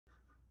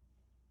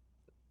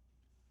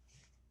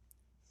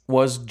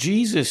Was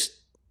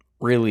Jesus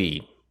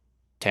really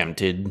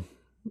tempted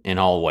in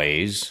all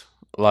ways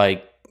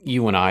like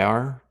you and I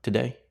are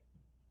today?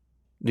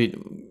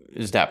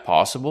 Is that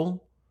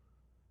possible?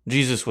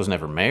 Jesus was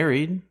never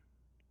married,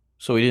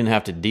 so he didn't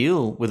have to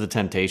deal with the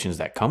temptations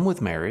that come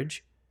with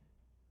marriage.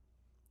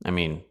 I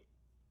mean,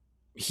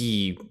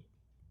 he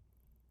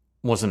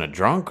wasn't a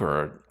drunk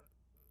or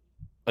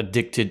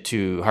addicted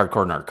to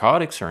hardcore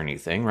narcotics or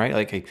anything,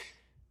 right?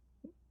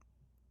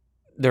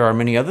 There are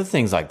many other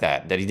things like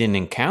that he didn't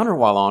encounter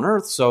while on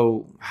earth.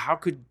 So how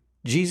could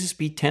Jesus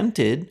be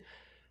tempted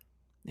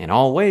in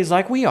all ways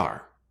like we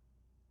are?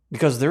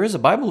 Because there is a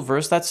Bible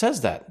verse that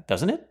says that,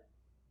 doesn't it?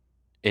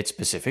 It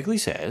specifically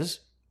says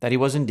that he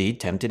was indeed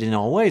tempted in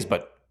all ways,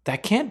 but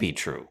that can't be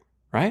true,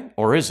 right?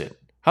 Or is it?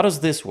 How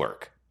does this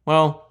work?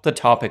 Well, the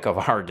topic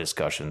of our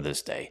discussion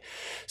this day.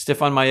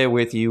 Stefan Maya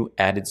with you.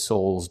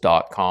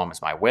 AddedSouls.com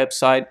is my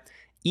website.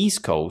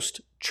 East Coast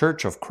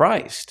Church of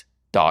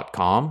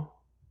Christ.com,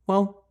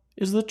 well,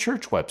 is the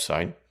church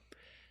website.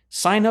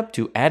 Sign up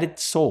to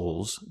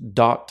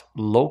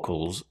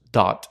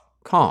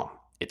addedsouls.locals.com.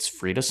 It's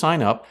free to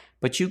sign up,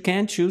 but you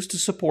can choose to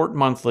support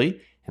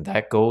monthly, and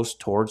that goes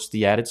towards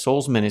the Added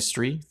Souls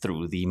ministry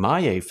through the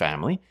Maye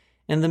family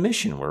and the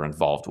mission we're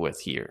involved with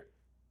here,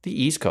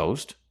 the East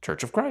Coast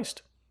Church of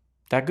Christ.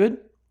 That good?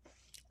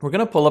 We're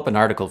going to pull up an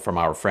article from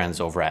our friends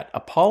over at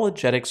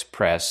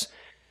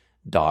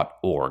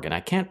apologeticspress.org, and I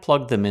can't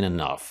plug them in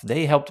enough.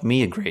 They helped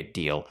me a great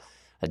deal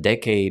a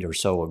decade or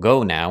so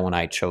ago now when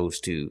I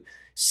chose to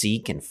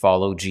seek and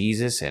follow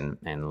Jesus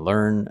and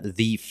learn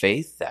the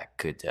faith that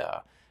could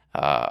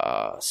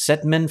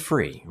set men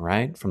free,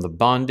 right? From the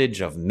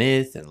bondage of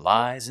myth and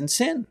lies and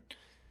sin.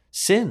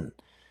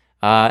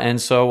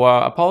 And so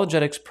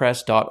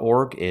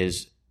apologeticspress.org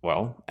is,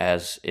 well,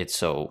 as it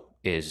so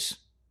is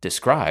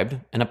described,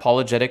 an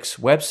apologetics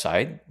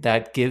website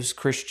that gives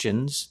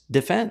Christians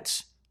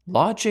defense,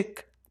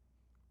 logic.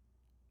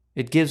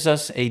 It gives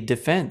us a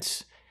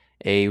defense,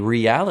 a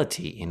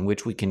reality in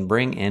which we can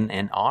bring in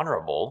an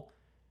honorable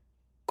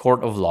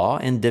court of law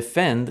and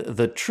defend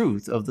the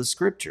truth of the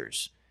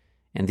scriptures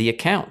and the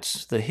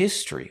accounts, the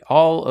history,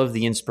 all of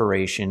the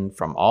inspiration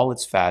from all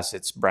its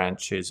facets,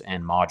 branches,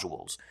 and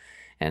modules.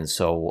 And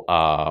so,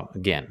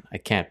 again, I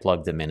can't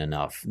plug them in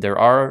enough. There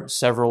are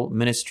several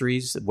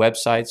ministries,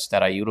 websites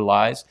that I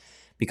utilize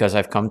because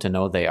I've come to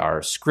know they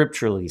are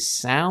scripturally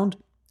sound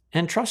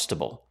and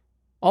trustable.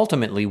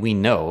 Ultimately, we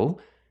know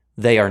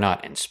they are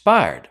not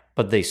inspired,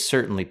 but they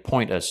certainly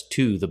point us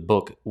to the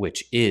book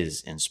which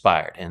is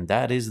inspired. And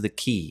that is the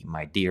key,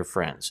 my dear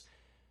friends.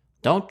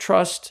 Don't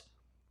trust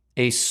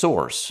a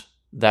source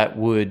that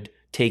would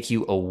take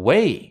you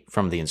away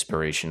from the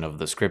inspiration of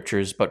the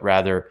scriptures, but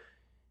rather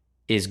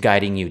is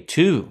guiding you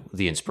to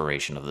the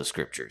inspiration of the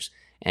scriptures.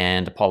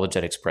 And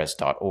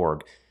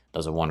apologeticspress.org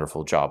does a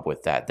wonderful job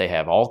with that. They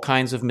have all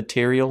kinds of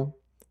material.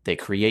 They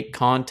create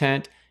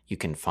content. You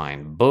can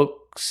find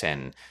books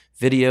and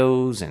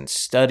videos and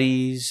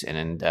studies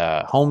and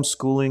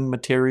homeschooling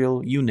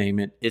material. You name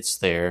it, it's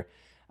there.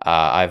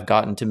 I've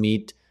gotten to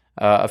meet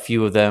a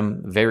few of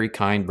them, very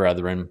kind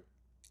brethren,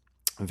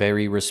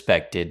 very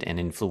respected and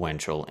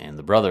influential in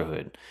the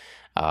brotherhood.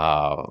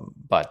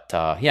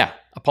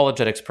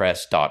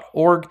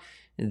 Apologeticspress.org.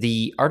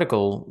 The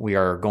article we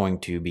are going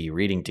to be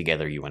reading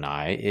together, you and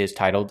I, is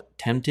titled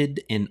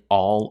Tempted in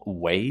All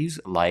Ways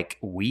Like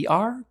We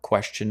Are?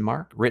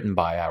 Written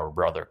by our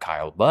brother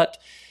Kyle Butt.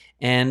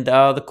 And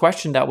the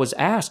question that was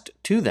asked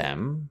to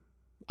them,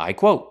 I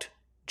quote,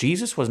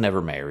 Jesus was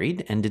never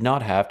married and did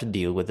not have to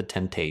deal with the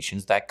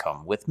temptations that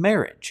come with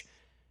marriage.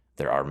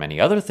 There are many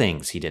other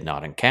things he did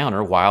not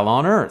encounter while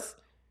on earth.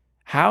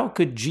 How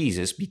could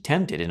Jesus be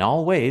tempted in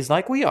all ways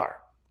like we are?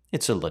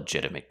 It's a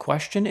legitimate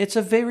question. It's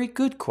a very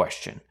good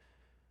question,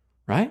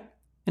 right?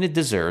 And it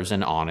deserves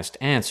an honest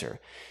answer.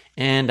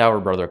 And our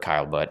brother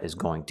Kyle Butt is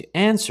going to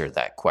answer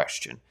that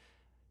question.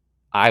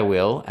 I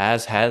will,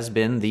 as has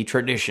been the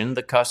tradition,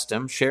 the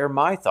custom, share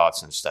my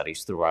thoughts and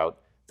studies throughout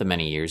the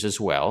many years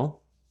as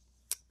well,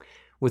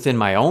 within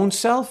my own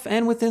self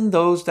and within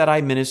those that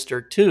I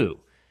minister to,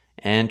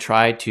 and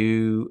try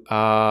to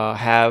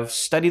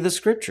study the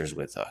scriptures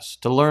with us,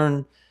 to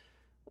learn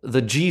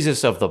the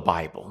Jesus of the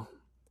Bible.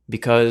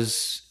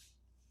 Because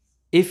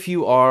if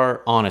you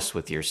are honest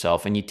with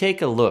yourself and you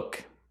take a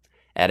look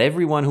at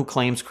everyone who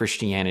claims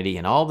Christianity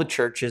and all the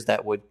churches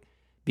that would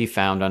be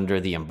found under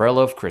the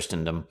umbrella of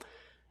Christendom,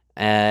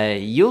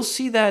 you'll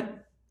see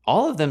that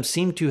all of them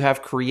seem to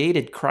have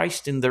created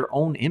Christ in their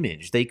own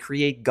image. They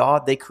create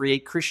God, they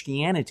create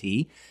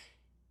Christianity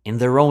in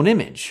their own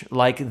image,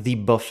 like the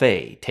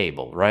buffet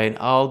table, right?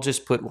 I'll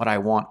just put what I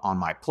want on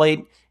my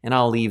plate and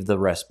I'll leave the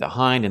rest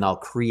behind and I'll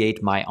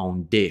create my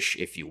own dish,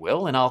 if you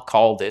will, and I'll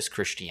call this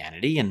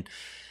Christianity. And,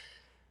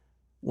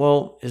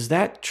 well, is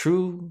that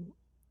true,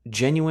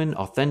 genuine,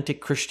 authentic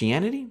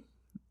Christianity?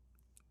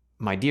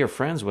 My dear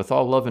friends, with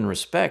all love and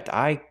respect,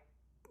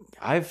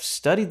 I've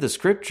studied the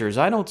scriptures.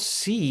 I don't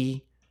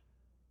see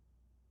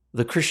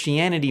the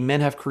Christianity men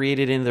have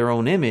created in their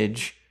own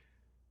image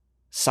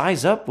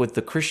size up with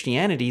the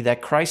Christianity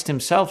that Christ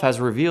himself has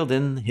revealed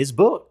in his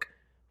book.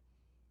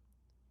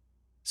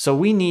 So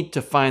we need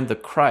to find the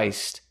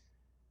Christ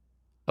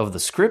of the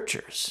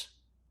Scriptures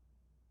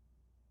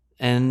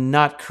and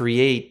not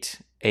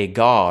create a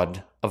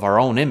God of our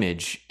own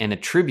image and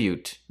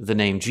attribute the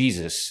name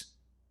Jesus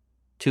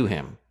to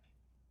him.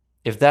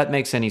 If that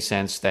makes any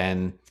sense,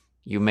 then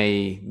you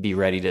may be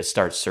ready to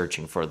start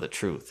searching for the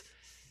truth.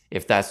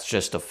 If that's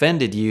just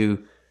offended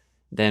you,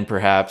 then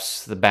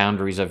perhaps the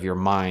boundaries of your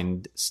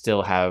mind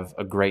still have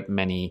a great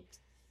many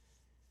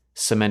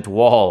cement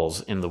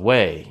walls in the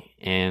way.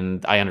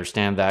 And I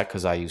understand that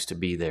because I used to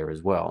be there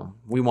as well.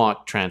 We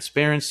want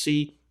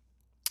transparency.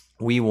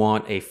 We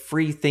want a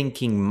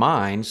free-thinking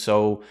mind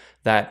so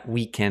that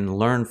we can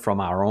learn from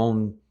our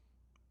own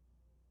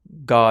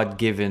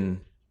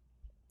God-given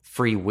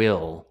free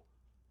will.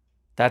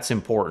 That's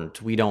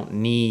important. We don't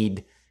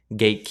need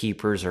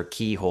gatekeepers or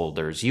key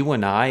holders. You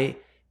and I,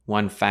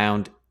 when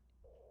found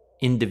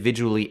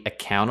individually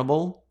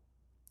accountable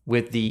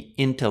with the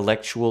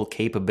intellectual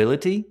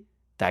capability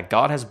that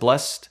God has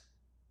blessed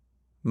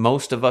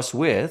most of us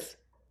with,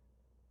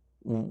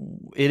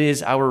 it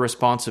is our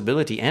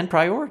responsibility and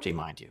priority,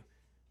 mind you,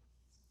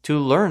 to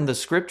learn the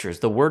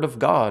Scriptures, the Word of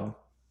God,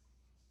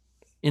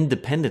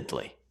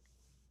 independently.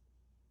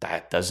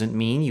 That doesn't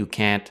mean you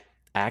can't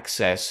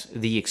access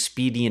the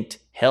expedient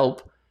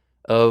help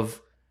of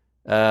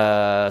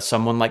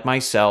someone like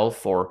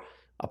myself or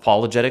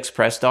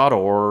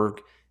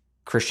apologeticspress.org,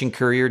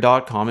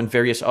 christiancourier.com, and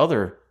various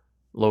other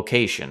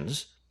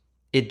locations.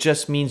 It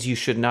just means you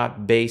should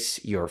not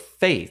base your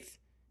faith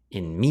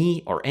in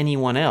me or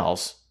anyone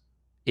else.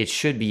 It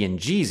should be in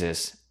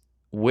Jesus.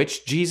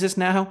 Which Jesus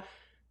now?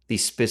 The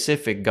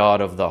specific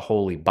God of the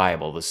Holy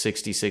Bible, the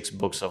 66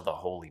 books of the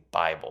Holy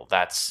Bible.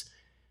 That's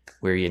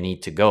where you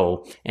need to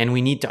go. And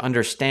we need to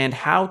understand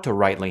how to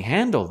rightly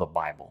handle the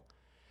Bible.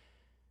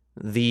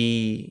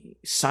 The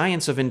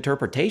science of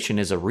interpretation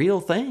is a real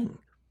thing.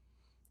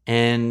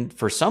 And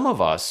for some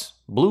of us,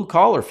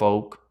 blue-collar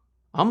folk,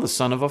 I'm the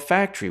son of a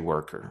factory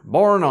worker,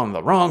 born on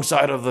the wrong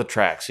side of the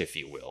tracks, if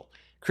you will.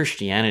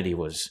 Christianity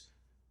was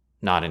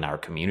not in our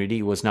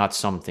community, was not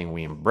something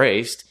we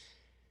embraced.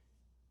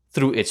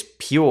 Through its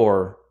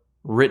pure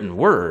written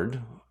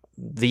word,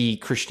 the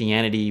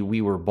Christianity we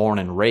were born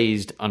and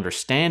raised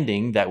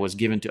understanding that was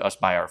given to us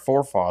by our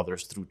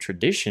forefathers through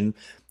tradition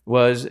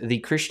was the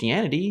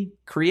Christianity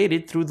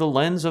created through the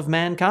lens of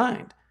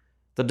mankind,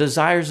 the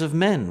desires of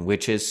men,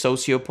 which is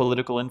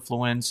socio-political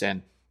influence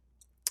and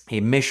a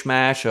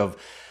mishmash of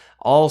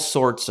all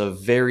sorts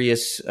of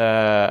various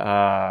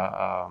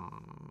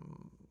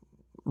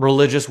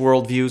religious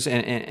worldviews,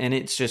 and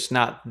it's just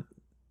not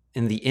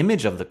in the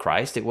image of the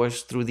Christ. It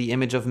was through the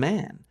image of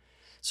man.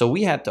 So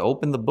we had to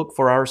open the book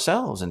for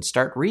ourselves and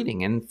start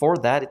reading. And for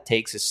that, it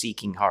takes a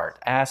seeking heart.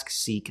 Ask,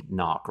 seek,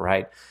 knock,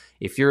 right?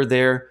 If you're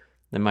there,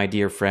 then my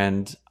dear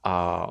friend,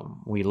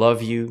 we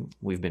love you.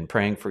 We've been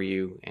praying for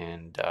you.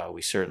 And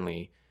we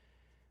certainly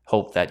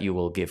hope that you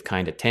will give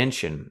kind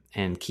attention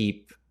and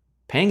keep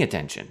paying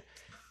attention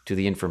to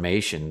the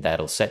information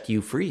that'll set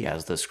you free.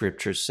 As the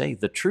Scriptures say,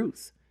 the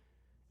truth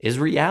is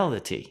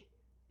reality.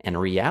 And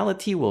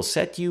reality will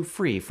set you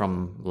free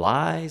from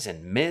lies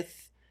and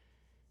myth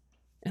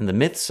and the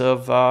myths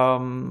of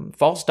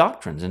false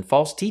doctrines and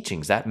false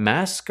teachings that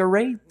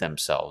masquerade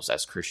themselves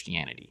as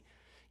Christianity.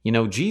 You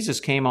know, Jesus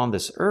came on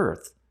this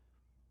earth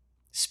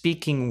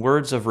speaking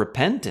words of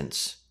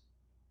repentance.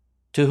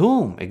 To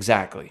whom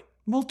exactly?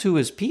 Well, to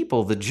his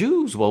people, the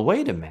Jews. Well,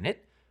 wait a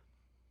minute.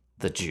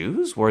 The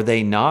Jews? Were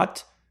they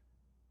not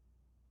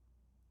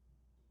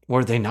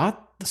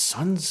the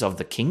sons of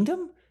the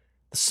kingdom?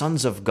 The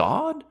sons of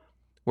God?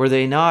 Were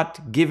they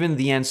not given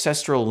the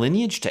ancestral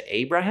lineage to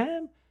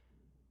Abraham?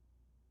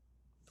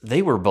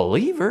 They were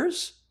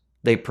believers.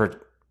 They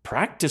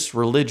practiced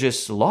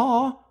religious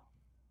law.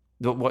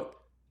 But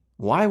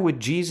why would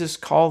Jesus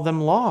call them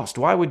lost?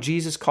 Why would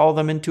Jesus call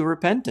them into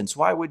repentance?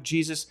 Why would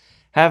Jesus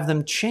have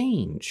them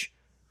change?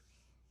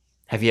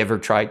 Have you ever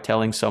tried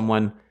telling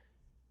someone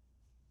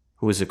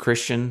who is a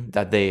Christian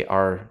that they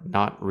are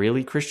not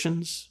really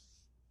Christians?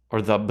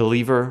 Or the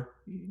believer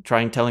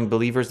telling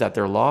believers that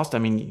they're lost? I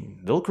mean,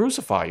 they'll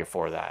crucify you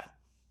for that,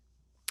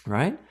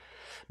 right?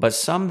 But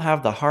some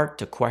have the heart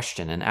to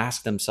question and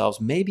ask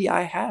themselves, maybe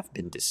I have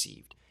been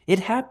deceived. It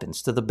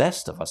happens to the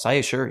best of us, I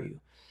assure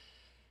you.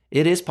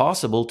 It is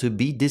possible to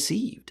be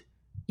deceived,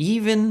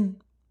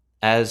 even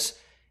as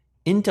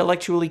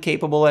intellectually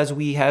capable as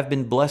we have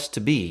been blessed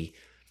to be.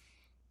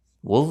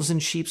 Wolves in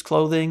sheep's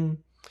clothing,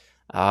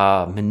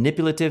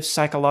 manipulative,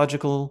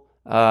 psychological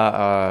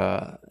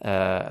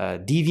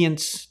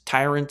deviants,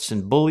 tyrants,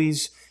 and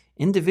bullies.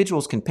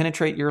 Individuals can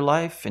penetrate your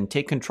life and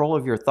take control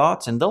of your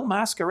thoughts, and they'll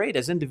masquerade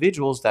as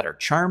individuals that are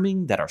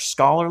charming, that are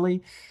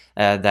scholarly,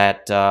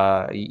 that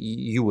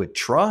you would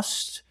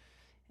trust,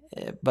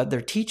 but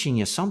they're teaching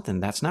you something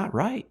that's not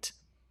right.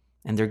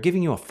 And they're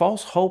giving you a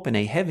false hope in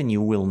a heaven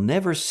you will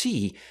never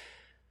see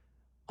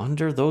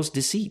under those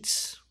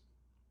deceits.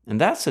 And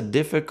that's a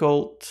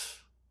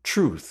difficult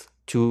truth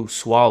to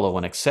swallow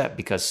and accept,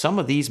 because some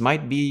of these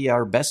might be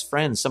our best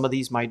friends. Some of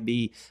these might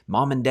be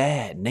mom and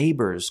dad,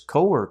 neighbors,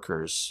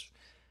 coworkers,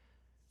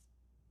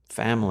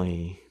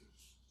 family,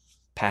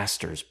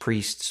 pastors,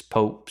 priests,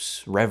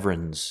 popes,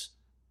 reverends,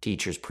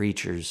 teachers,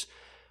 preachers.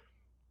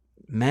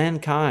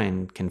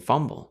 Mankind can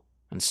fumble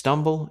and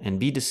stumble and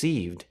be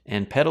deceived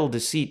and peddle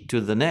deceit to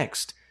the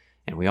next.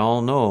 And we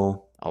all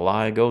know a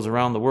lie goes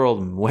around the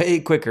world way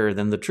quicker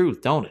than the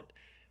truth, don't it?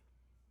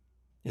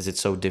 Is it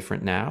so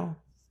different now?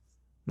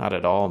 Not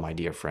at all, my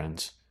dear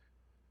friends.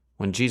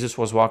 When Jesus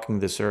was walking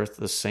this earth,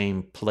 the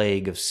same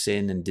plague of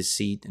sin and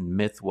deceit and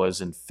myth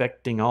was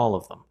infecting all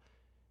of them.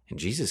 And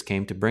Jesus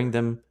came to bring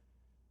them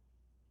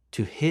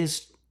to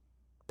his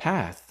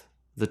path,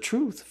 the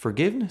truth,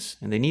 forgiveness,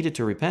 and they needed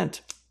to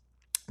repent.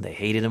 They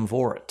hated him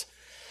for it.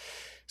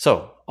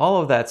 So, all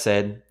of that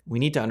said, we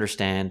need to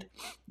understand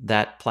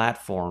that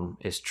platform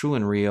is true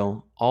and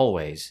real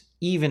always,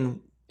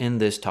 even in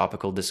this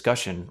topical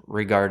discussion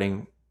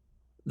regarding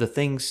the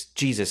things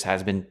Jesus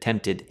has been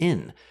tempted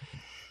in.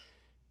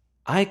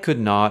 I could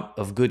not,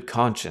 of good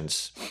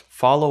conscience,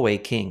 follow a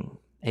king,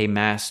 a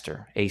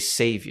master, a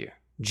savior,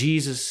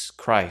 Jesus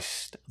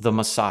Christ, the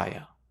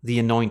Messiah, the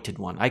Anointed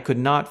One. I could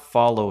not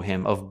follow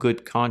him of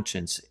good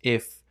conscience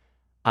if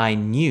I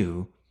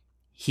knew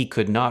he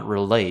could not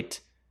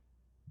relate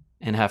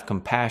and have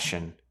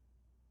compassion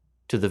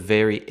to the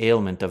very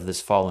ailment of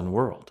this fallen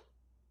world.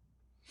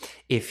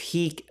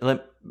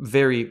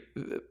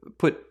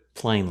 Put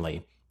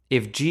plainly,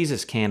 if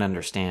Jesus can't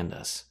understand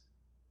us,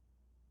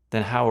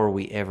 then how are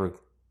we ever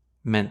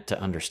meant to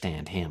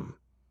understand him?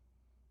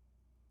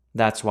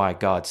 That's why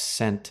God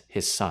sent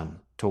his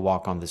Son to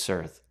walk on this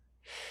earth.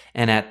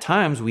 And at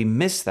times we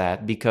miss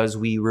that because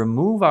we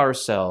remove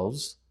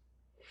ourselves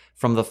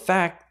from the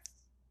fact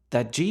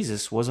that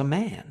Jesus was a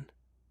man.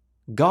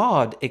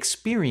 God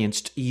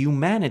experienced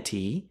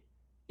humanity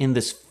in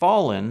this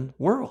fallen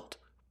world.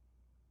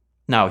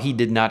 Now, he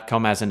did not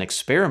come as an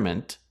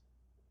experiment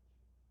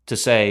to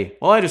say,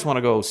 well, I just want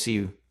to go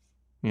see,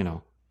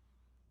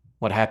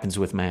 what happens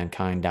with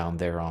mankind down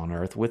there on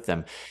earth with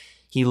them.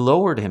 He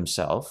lowered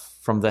himself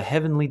from the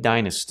heavenly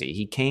dynasty.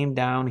 He came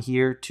down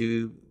here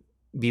to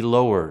be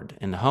lowered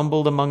and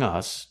humbled among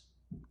us,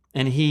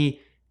 and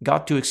he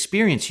got to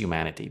experience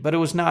humanity. But it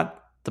was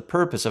not the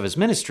purpose of his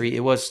ministry.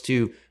 It was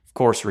to, of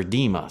course,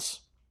 redeem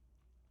us.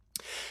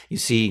 You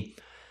see,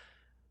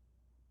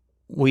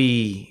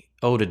 we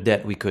owed a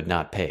debt we could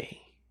not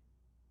pay.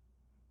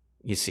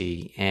 You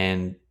see,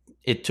 and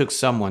it took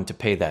someone to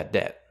pay that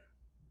debt.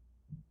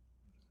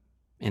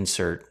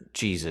 Insert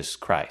Jesus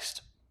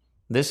Christ.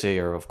 This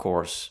here, of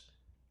course,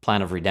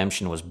 plan of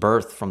redemption was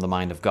birthed from the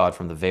mind of God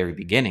from the very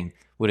beginning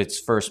with its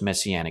first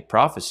messianic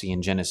prophecy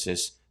in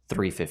Genesis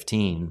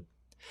 3:15.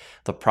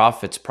 The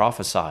prophets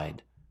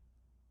prophesied.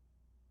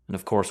 And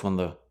of course, when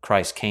the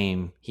Christ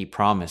came, he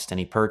promised and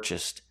he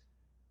purchased.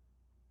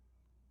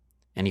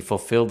 And he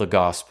fulfilled the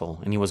gospel,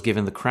 and he was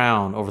given the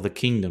crown over the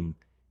kingdom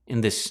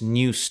in this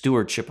new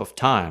stewardship of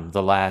time,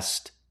 the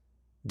last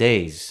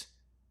days,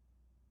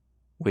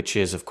 which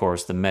is, of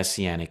course, the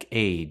Messianic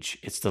age.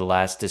 It's the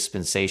last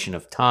dispensation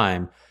of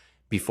time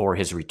before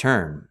his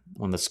return,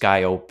 when the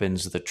sky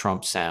opens, the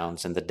trump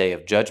sounds, and the day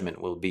of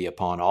judgment will be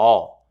upon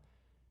all.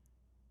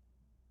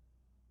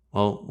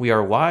 Well, we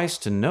are wise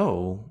to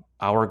know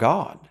our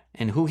God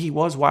and who he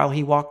was while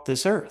he walked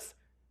this earth.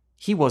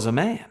 He was a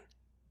man,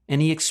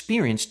 and he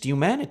experienced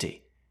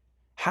humanity.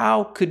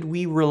 How could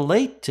we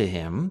relate to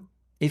him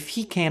if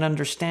he can't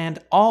understand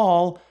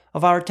all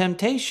of our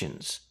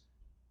temptations?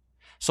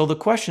 So the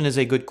question is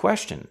a good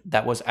question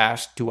that was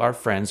asked to our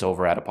friends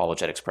over at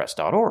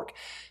apologeticspress.org.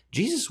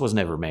 Jesus was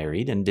never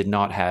married and did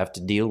not have to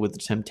deal with the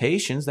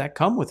temptations that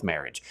come with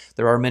marriage.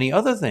 There are many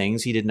other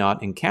things he did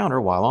not encounter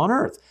while on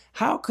earth.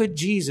 How could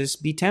Jesus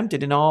be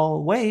tempted in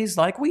all ways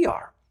like we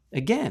are?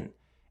 Again,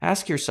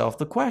 ask yourself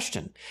the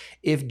question.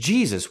 If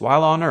Jesus,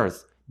 while on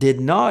earth, did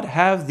not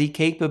have the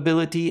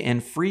capability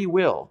and free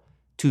will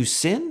to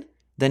sin,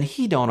 then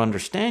he don't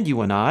understand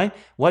you and I.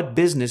 What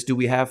business do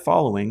we have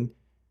following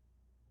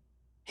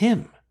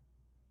him?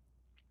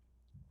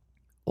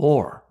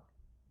 Or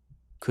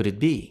could it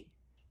be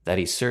that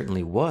he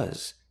certainly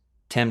was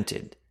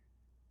tempted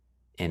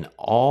in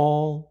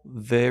all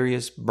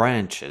various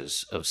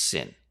branches of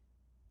sin,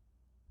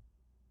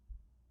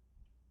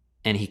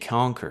 and he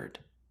conquered?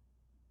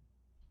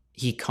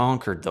 He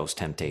conquered those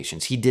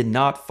temptations. He did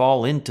not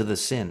fall into the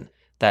sin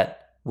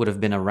that would have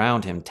been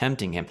around him,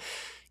 tempting him.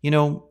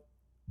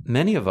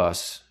 Many of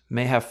us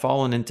may have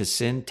fallen into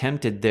sin,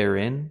 tempted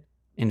therein,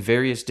 in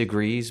various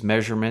degrees,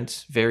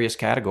 measurements, various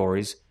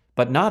categories,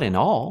 but not in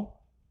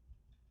all.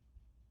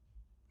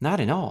 Not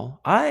in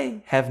all.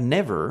 I have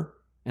never,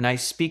 and I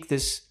speak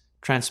this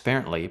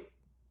transparently,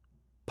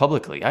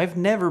 publicly, I've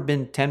never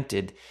been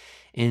tempted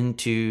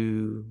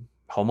into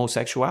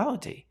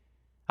homosexuality.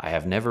 I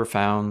have never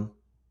found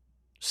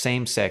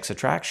same-sex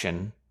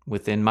attraction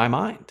within my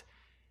mind.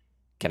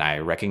 Can I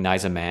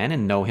recognize a man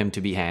and know him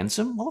to be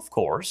handsome? Well, of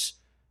course.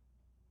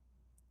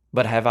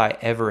 But have I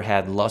ever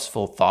had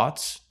lustful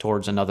thoughts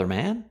towards another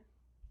man?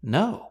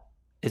 No.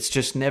 It's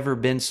just never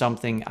been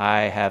something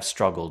I have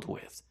struggled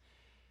with.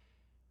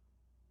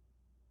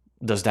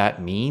 Does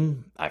that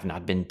mean I've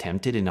not been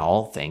tempted in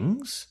all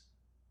things?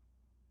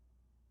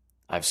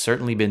 I've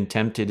certainly been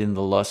tempted in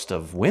the lust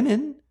of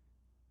women,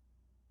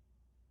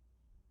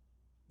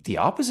 the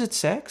opposite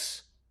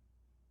sex.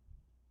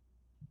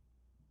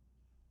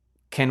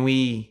 Can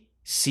we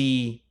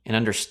see an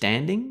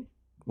understanding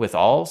with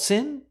all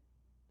sin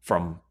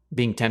from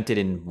being tempted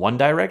in one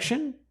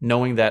direction,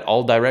 knowing that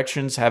all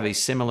directions have a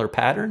similar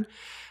pattern?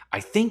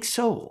 I think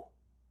so.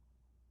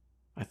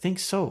 I think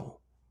so.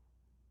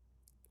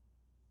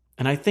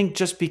 And I think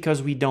just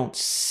because we don't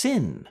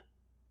sin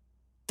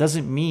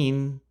doesn't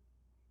mean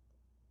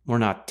we're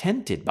not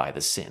tempted by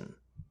the sin.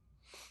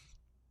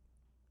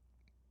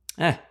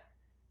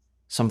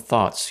 Some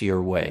thoughts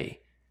your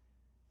way.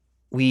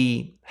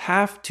 We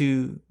have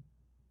to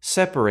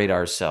separate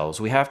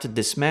ourselves. We have to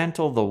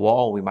dismantle the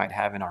wall we might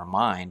have in our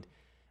mind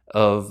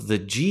of the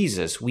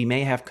Jesus we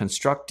may have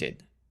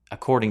constructed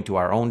according to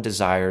our own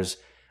desires,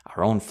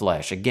 our own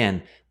flesh.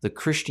 Again, the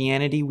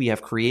Christianity we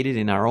have created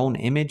in our own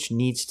image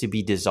needs to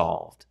be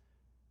dissolved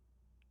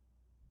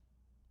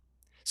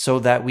so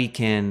that we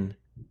can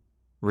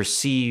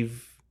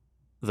receive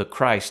the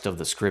Christ of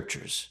the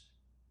Scriptures.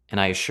 And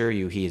I assure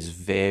you, he is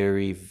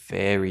very,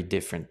 very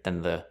different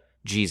than the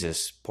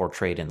Jesus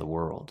portrayed in the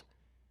world.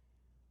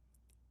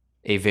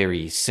 A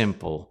very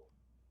simple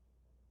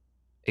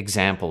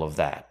example of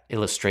that,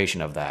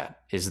 illustration of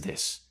that, is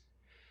this.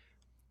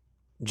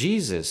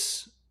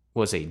 Jesus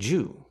was a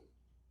Jew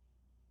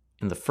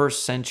in the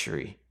first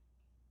century,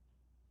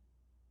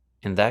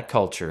 in that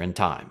culture and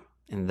time,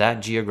 in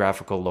that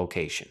geographical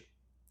location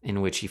in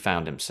which he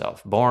found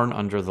himself, born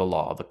under the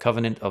law, the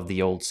covenant of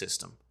the old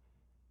system.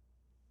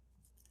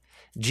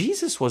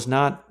 Jesus was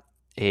not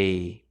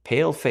a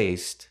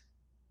pale-faced,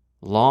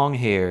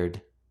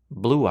 long-haired,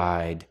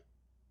 blue-eyed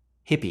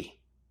hippie.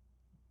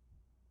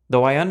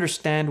 Though I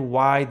understand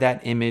why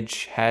that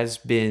image has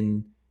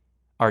been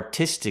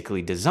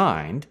artistically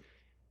designed,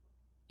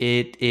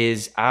 it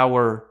is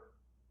our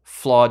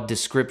flawed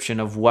description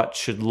of what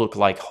should look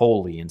like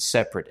holy and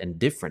separate and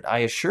different. I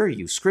assure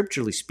you,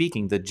 scripturally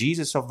speaking, the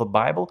Jesus of the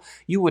Bible,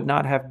 you would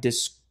not have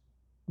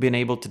been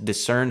able to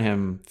discern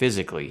him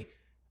physically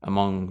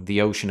among the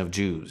ocean of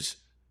Jews.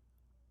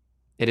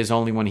 It is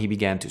only when he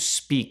began to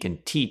speak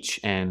and teach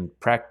and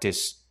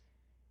practice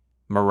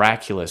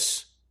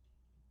miraculous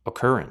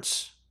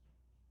occurrence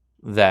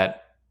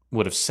that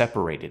would have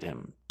separated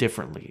him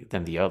differently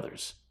than the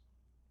others.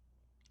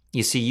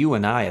 You see, you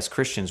and I as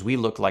Christians, we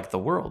look like the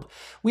world.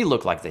 We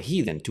look like the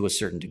heathen to a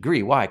certain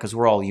degree. Why? Because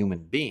we're all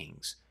human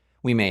beings.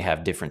 We may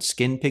have different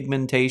skin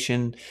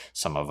pigmentation.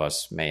 Some of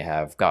us may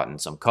have gotten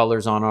some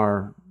colors on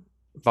our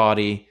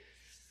body.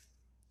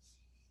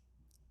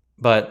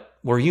 But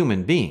we're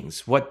human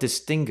beings. What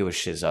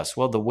distinguishes us?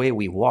 Well, the way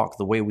we walk,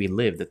 the way we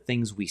live, the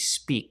things we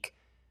speak.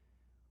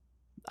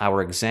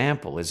 Our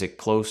example, is it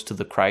close to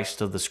the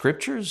Christ of the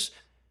Scriptures?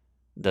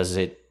 Does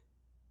it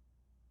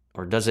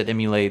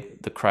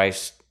emulate the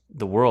Christ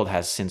the world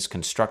has since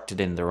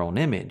constructed in their own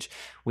image?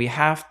 We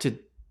have to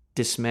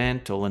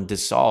dismantle and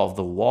dissolve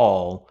the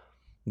wall,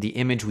 the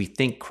image we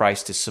think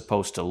Christ is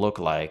supposed to look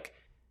like.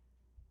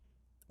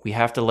 We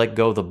have to let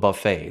go the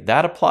buffet.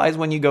 That applies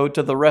when you go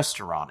to the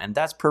restaurant, and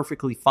that's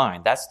perfectly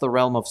fine. That's the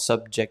realm of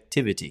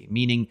subjectivity,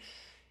 meaning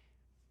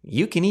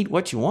you can eat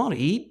what you want to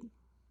eat,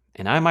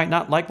 and I might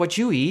not like what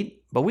you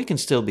eat, but we can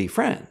still be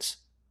friends.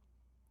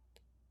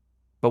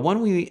 But when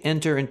we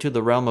enter into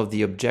the realm of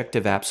the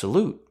objective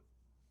absolute,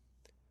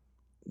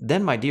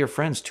 then, my dear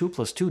friends, 2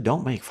 + 2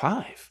 don't make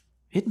 5.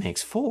 It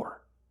makes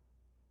 4.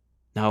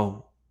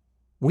 Now,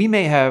 we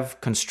may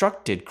have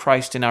constructed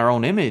Christ in our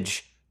own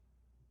image,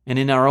 and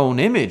in our own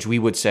image we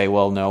would say,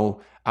 well,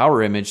 no,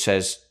 our image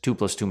says 2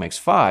 + 2 makes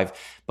 5,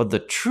 but the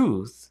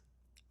truth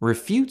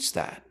refutes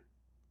that,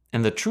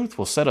 and the truth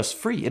will set us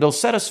free. It'll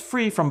set us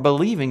free from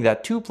believing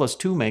that 2 +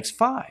 2 makes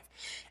 5,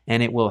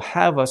 and it will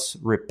have us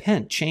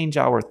repent, change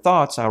our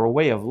thoughts, our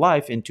way of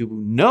life into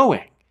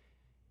knowing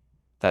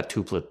that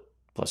 2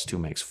 + 2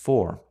 makes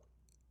 4.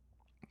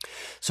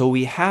 So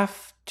we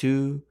have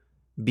to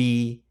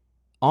be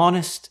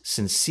honest,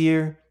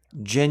 sincere,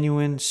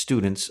 genuine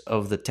students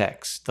of the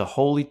text, the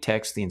holy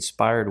text, the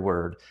inspired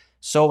word,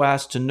 so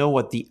as to know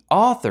what the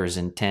author's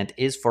intent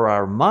is for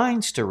our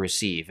minds to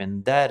receive,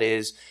 and that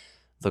is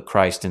the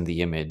Christ in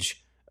the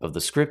image of the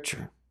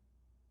Scripture,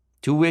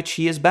 to which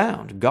he is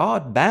bound.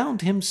 God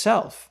bound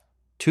himself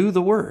to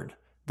the word.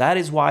 That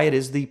is why it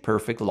is the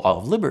perfect law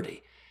of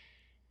liberty.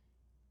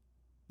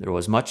 There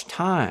was much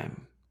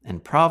time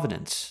and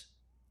providence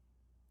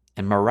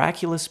and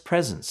miraculous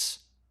presence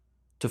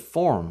to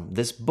form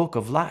this book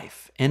of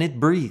life, and it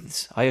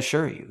breathes, I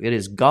assure you. It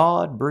is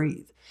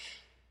God-breathed.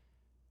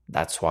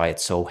 That's why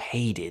it's so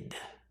hated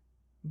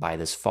by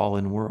this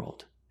fallen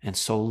world, and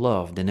so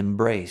loved and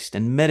embraced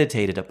and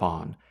meditated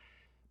upon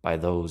by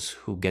those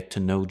who get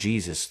to know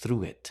Jesus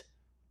through it.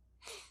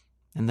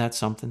 And that's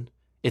something.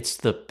 It's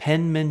the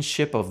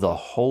penmanship of the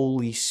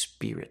Holy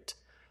Spirit.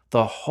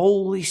 The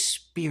Holy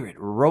Spirit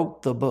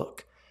wrote the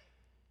book.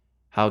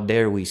 How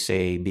dare we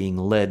say being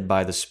led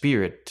by the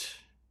Spirit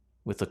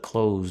with a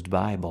closed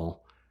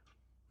Bible?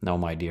 No,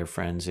 my dear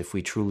friends, if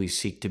we truly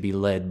seek to be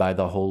led by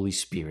the Holy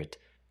Spirit,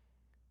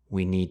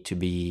 we need to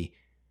be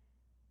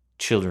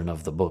children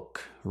of the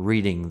book,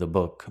 reading the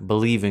book,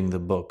 believing the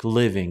book,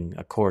 living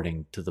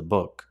according to the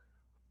book.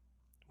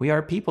 We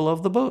are people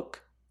of the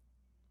book.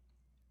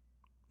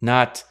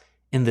 Not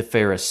in the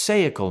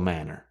Pharisaical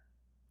manner,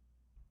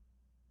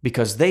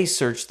 because they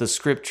searched the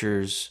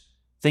scriptures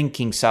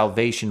thinking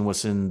salvation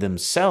was in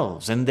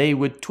themselves, and they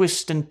would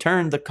twist and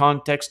turn the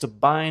context to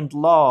bind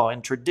law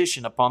and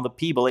tradition upon the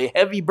people, a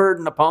heavy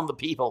burden upon the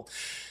people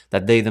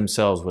that they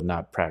themselves would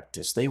not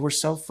practice. They were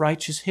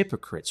self-righteous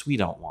hypocrites. We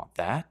don't want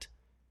that.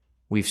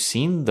 We've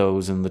seen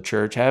those in the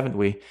church, haven't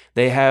we?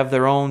 They have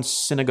their own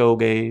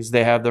synagogues,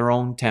 they have their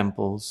own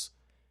temples,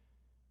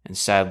 and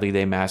sadly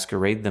they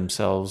masquerade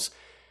themselves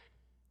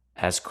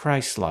as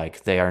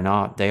Christ-like. They are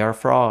not. They are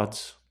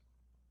frauds.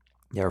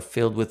 They are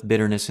filled with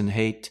bitterness and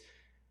hate.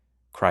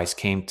 Christ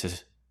came to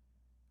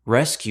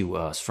rescue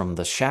us from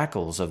the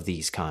shackles of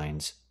these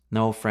kinds.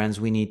 No, friends,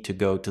 we need to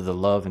go to the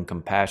love and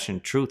compassion,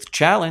 truth,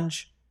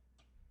 challenge,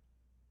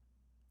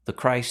 the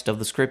Christ of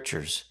the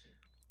Scriptures.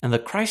 And the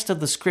Christ of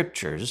the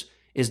Scriptures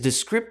is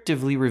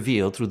descriptively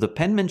revealed through the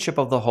penmanship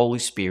of the Holy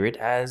Spirit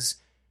as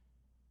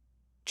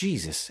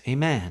Jesus, a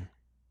man,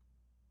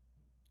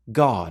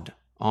 God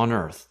on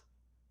earth.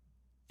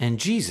 And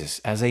Jesus,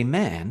 as a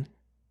man,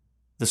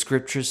 the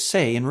Scriptures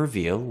say and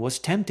reveal, was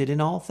tempted in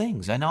all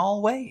things, in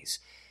all ways.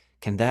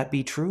 Can that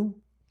be true?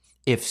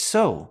 If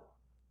so,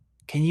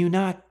 can you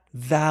not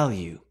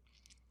value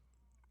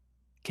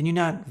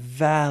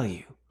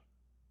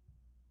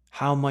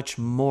how much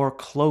more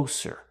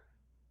closer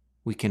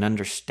we can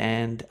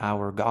understand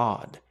our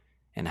God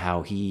and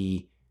how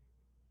He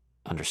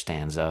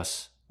understands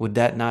us? Would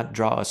that not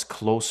draw us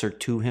closer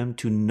to Him,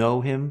 to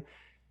know Him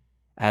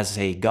as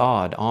a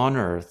God on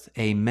earth,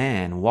 a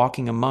man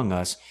walking among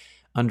us,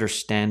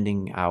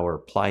 understanding our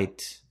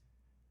plight,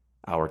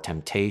 our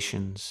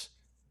temptations,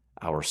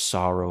 our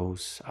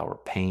sorrows, our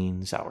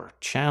pains, our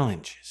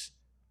challenges?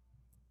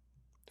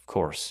 Of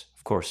course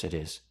it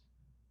is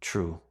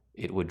true.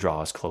 It would draw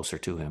us closer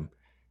to Him.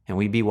 And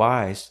we'd be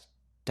wise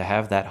to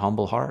have that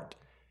humble heart.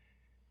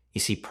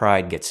 You see,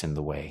 pride gets in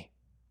the way.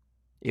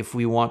 If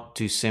we want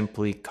to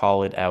simply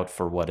call it out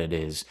for what it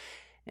is,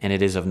 and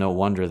it is of no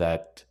wonder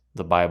that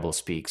the Bible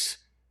speaks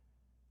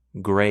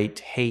great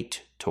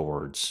hate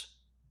towards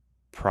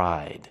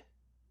pride,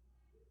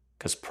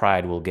 because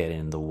pride will get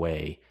in the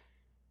way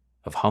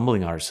of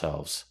humbling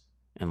ourselves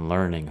and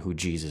learning who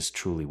Jesus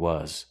truly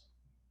was.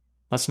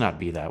 Let's not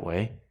be that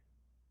way.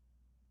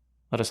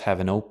 Let us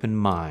have an open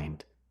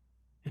mind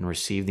and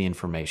receive the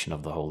information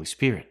of the Holy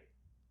Spirit,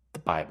 the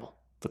Bible,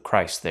 the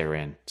Christ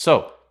therein.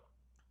 So,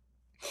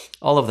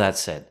 all of that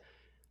said,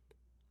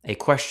 a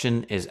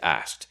question is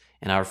asked,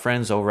 and our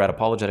friends over at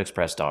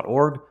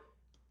apologeticpress.org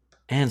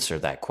answer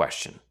that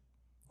question.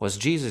 Was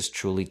Jesus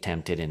truly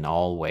tempted in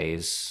all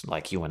ways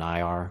like you and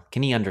I are?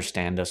 Can He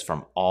understand us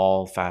from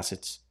all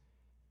facets?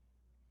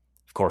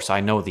 Of course, I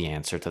know the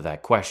answer to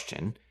that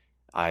question.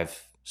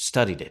 I've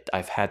studied it.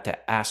 I've had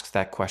to ask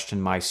that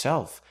question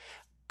myself,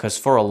 because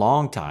for a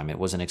long time it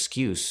was an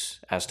excuse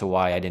as to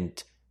why I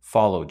didn't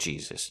follow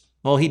Jesus.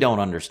 Well, He don't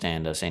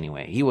understand us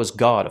anyway. He was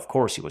God. Of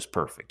course He was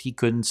perfect. He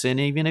couldn't sin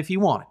even if He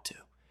wanted to.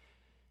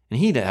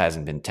 And He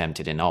hasn't been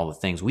tempted in all the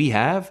things we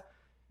have.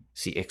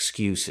 See,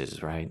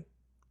 excuses, right?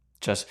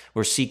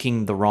 We're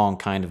seeking the wrong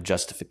kind of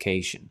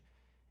justification.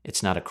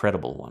 It's not a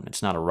credible one.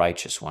 It's not a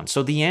righteous one.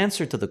 So the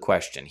answer to the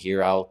question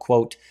here, I'll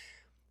quote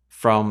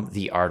from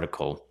the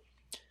article.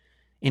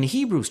 In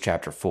Hebrews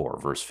chapter 4,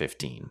 verse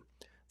 15,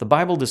 the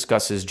Bible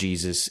discusses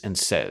Jesus and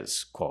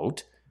says,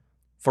 quote,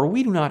 "For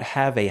we do not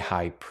have a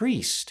high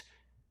priest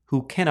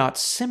who cannot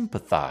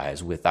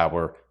sympathize with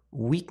our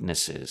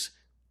weaknesses,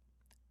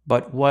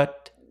 but was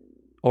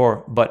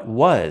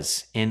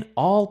in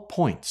all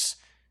points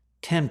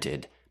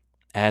tempted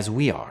as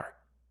we are,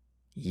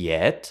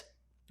 yet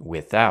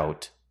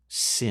without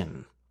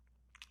sin."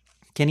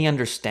 Can He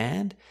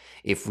understand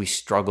if we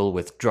struggle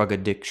with drug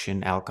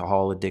addiction,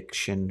 alcohol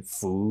addiction,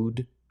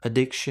 food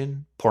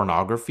addiction,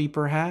 pornography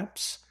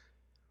perhaps?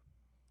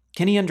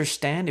 Can He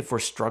understand if we're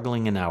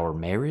struggling in our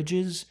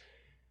marriages?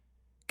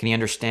 Can He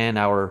understand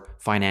our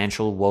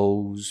financial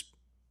woes?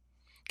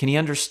 Can He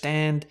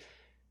understand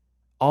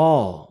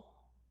all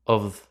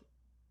of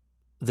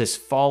this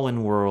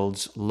fallen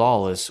world's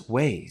lawless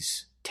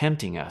ways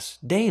tempting us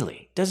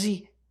daily?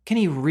 Can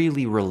He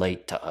really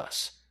relate to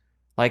us?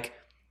 Like,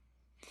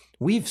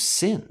 we've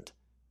sinned.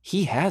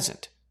 He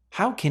hasn't.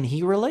 How can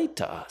He relate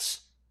to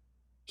us?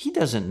 He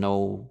doesn't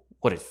know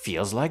what it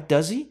feels like,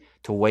 does He?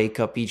 To wake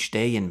up each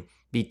day and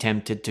be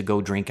tempted to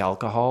go drink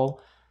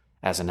alcohol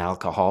as an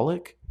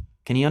alcoholic?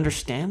 Can He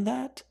understand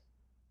that?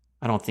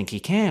 I don't think He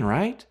can,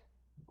 right?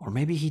 Or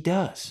maybe He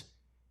does.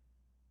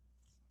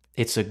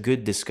 It's a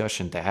good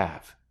discussion to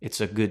have.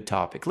 It's a good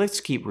topic.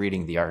 Let's keep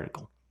reading the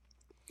article.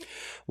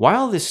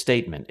 While this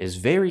statement is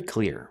very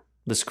clear,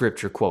 the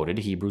scripture quoted,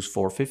 Hebrews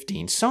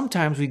 4:15,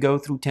 sometimes we go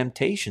through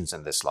temptations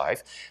in this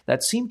life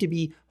that seem to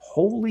be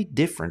wholly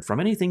different from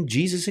anything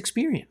Jesus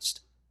experienced.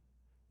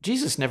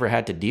 Jesus never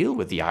had to deal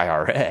with the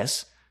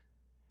IRS.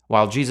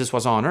 While Jesus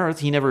was on earth,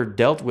 He never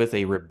dealt with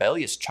a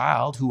rebellious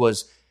child who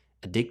was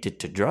addicted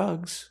to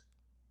drugs.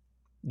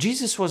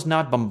 Jesus was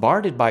not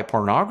bombarded by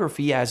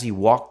pornography as he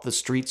walked the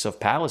streets of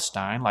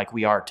Palestine like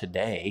we are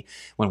today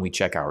when we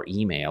check our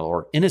email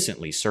or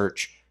innocently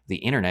search the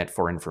internet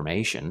for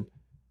information.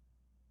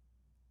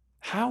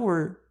 How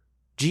were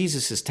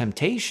Jesus'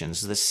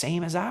 temptations the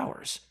same as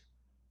ours?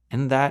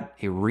 Isn't that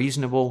a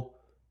reasonable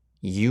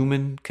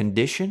human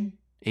condition?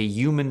 A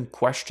human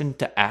question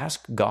to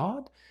ask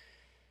God?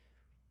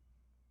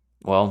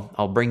 Well,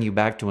 I'll bring you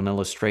back to an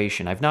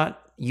illustration I've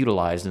not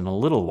utilized in a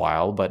little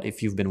while, but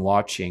if you've been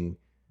watching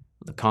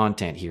the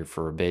content here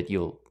for a bit,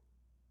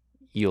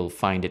 you'll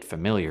find it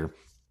familiar.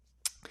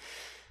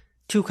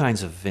 Two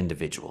kinds of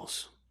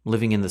individuals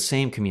living in the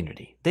same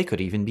community. They could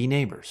even be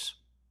neighbors.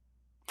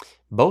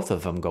 Both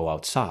of them go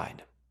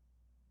outside.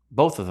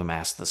 Both of them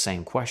ask the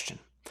same question.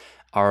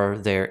 Are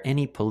there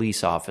any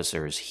police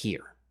officers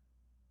here?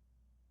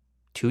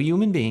 Two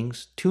human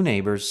beings, two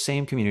neighbors,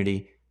 same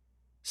community,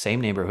 same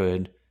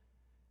neighborhood,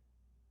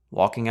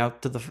 walking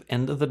out to the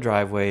end of the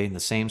driveway in the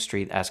same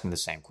street, asking the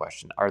same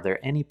question. Are there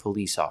any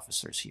police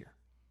officers here?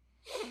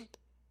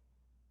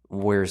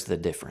 Where's the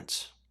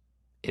difference?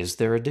 Is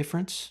there a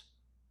difference?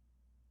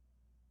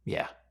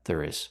 Yeah,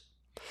 there is.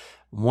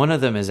 One of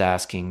them is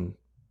asking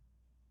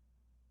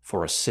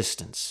for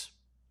assistance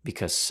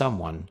because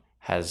someone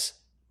has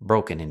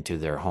broken into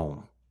their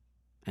home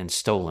and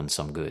stolen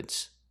some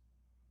goods.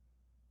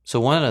 So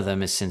one of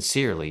them is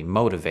sincerely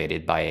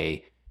motivated by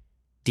a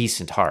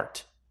decent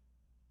heart.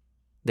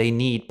 They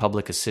need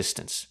public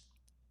assistance.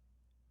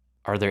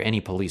 Are there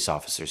any police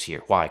officers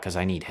here? Why? Because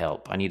I need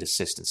help. I need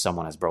assistance.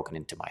 Someone has broken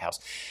into my house.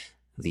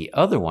 The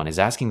other one is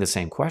asking the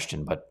same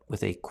question, but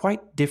with a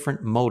quite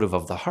different motive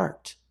of the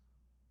heart.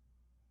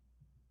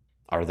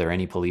 Are there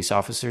any police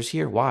officers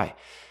here? Why?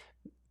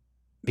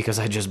 Because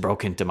I just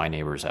broke into my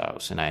neighbor's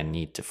house and I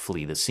need to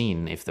flee the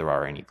scene if there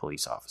are any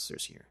police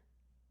officers here.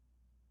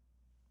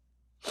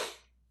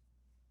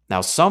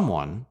 Now,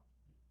 someone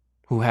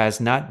who has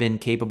not been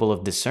capable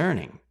of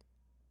discerning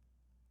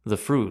the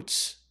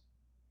fruits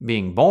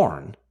being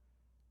born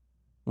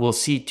will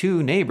see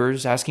two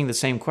neighbors asking the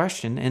same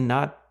question and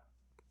not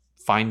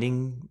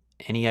finding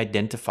any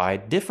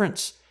identified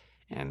difference.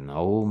 And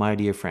oh, my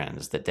dear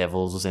friends, the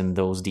devil's in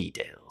those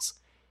details.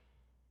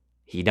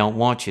 He don't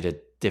want you to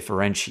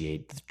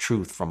differentiate the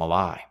truth from a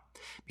lie.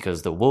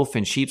 Because the wolf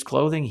in sheep's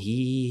clothing,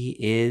 he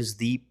is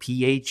the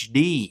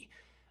PhD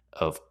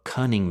of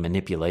cunning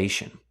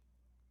manipulation.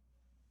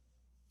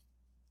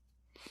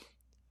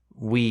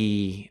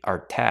 We are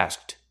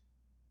tasked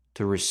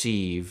to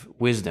receive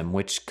wisdom,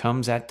 which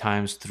comes at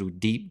times through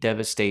deep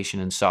devastation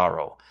and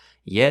sorrow,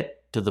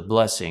 yet to the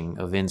blessing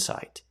of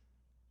insight,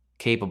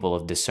 capable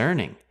of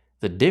discerning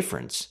the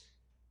difference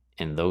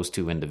in those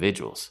two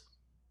individuals,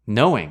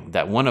 knowing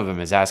that one of them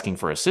is asking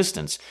for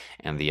assistance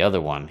and the other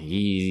one,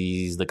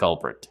 he's the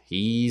culprit.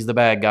 He's the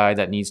bad guy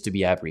that needs to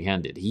be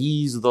apprehended.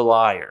 He's the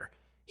liar.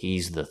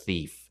 He's the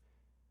thief.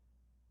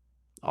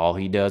 All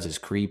he does is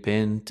creep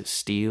in to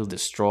steal,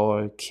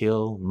 destroy,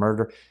 kill,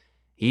 murder.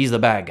 He's the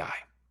bad guy.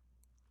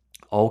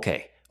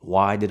 Okay,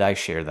 why did I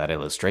share that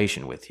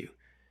illustration with you?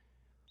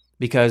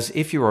 Because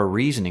if you are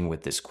reasoning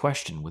with this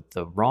question with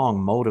the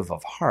wrong motive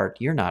of heart,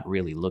 you're not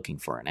really looking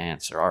for an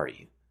answer, are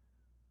you?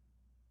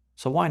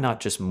 So why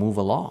not just move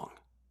along?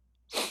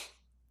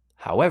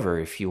 However,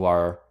 if you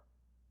are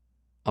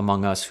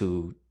among us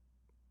who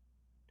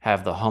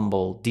have the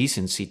humble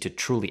decency to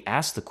truly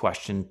ask the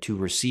question, to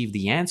receive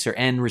the answer,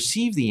 and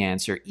receive the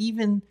answer,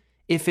 even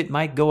if it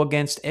might go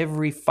against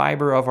every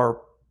fiber of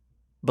our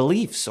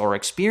beliefs or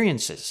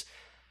experiences,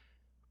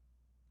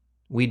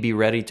 we'd be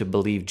ready to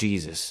believe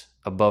Jesus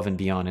above and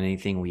beyond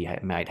anything we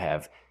might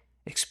have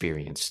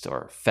experienced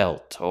or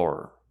felt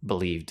or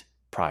believed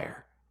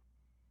prior.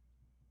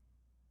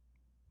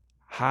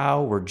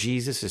 How were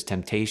Jesus'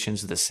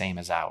 temptations the same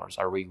as ours?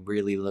 Are we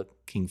really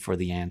looking for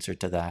the answer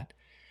to that?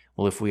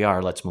 Well, if we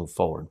are, let's move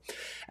forward.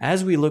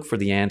 As we look for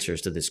the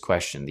answers to this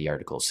question, the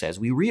article says,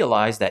 we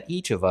realize that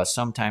each of us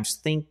sometimes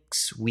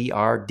thinks we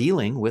are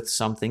dealing with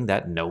something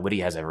that nobody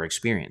has ever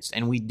experienced.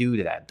 And we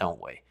do that,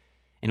 don't we?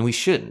 And we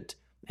shouldn't.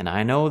 And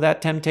I know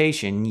that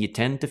temptation, you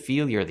tend to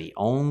feel you're the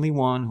only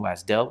one who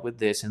has dealt with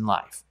this in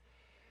life.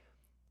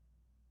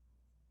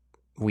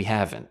 We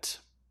haven't.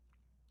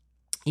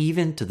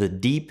 Even to the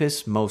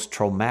deepest, most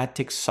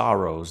traumatic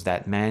sorrows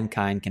that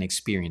mankind can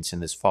experience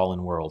in this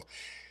fallen world,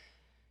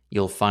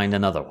 you'll find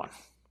another one.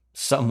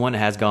 Someone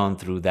has gone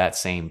through that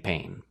same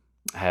pain.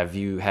 Have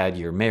you had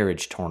your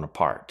marriage torn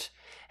apart?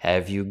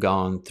 Have you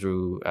gone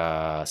through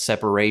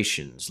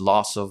separations,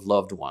 loss of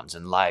loved ones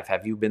in life?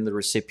 Have you been the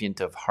recipient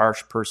of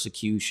harsh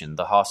persecution,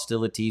 the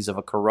hostilities of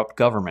a corrupt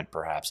government,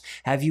 perhaps?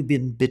 Have you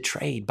been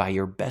betrayed by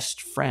your best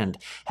friend?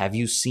 Have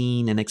you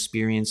seen and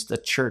experienced the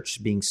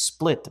church being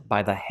split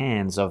by the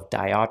hands of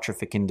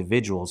diatrophic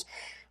individuals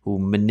who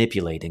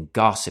manipulate and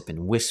gossip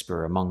and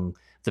whisper among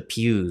the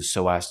pews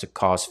so as to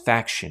cause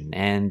faction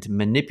and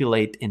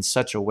manipulate in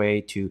such a way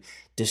to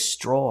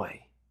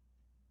destroy?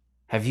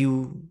 Have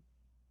you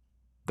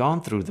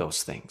gone through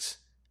those things?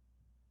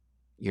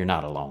 You're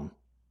not alone.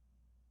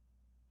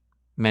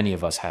 Many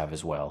of us have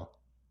as well.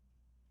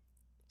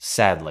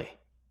 Sadly,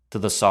 to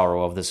the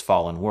sorrow of this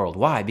fallen world.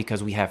 Why?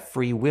 Because we have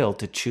free will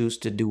to choose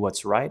to do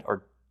what's right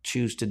or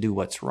choose to do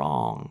what's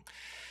wrong.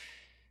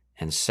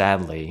 And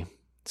sadly,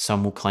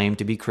 some will claim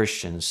to be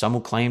Christians, some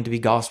will claim to be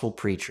gospel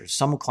preachers,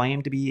 some will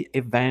claim to be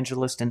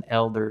evangelists and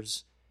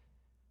elders.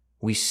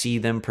 We see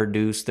them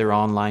produce their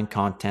online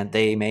content.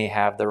 They may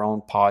have their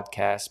own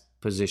podcast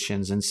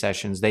positions and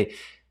sessions. They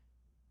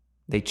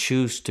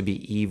choose to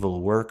be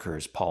evil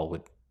workers, Paul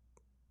would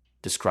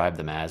describe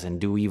them as,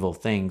 and do evil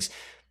things.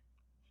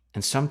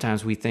 And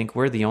sometimes we think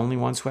we're the only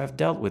ones who have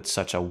dealt with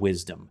such a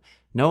wisdom.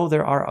 No,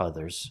 there are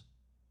others.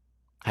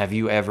 Have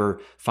you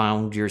ever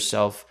found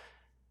yourself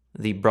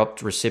the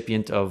abrupt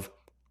recipient of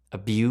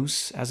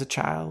abuse as a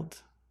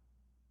child?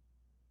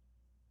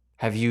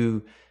 Have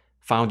you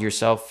found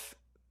yourself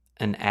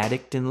an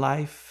addict in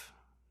life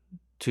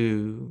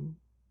to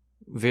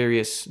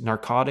various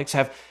narcotics?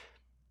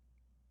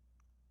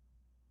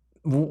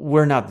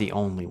 We're not the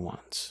only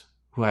ones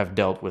who have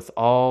dealt with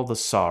all the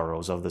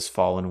sorrows of this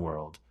fallen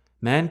world.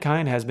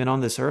 Mankind has been on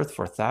this earth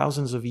for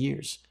thousands of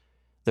years.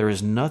 There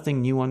is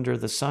nothing new under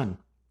the sun.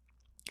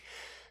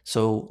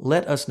 So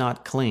let us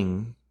not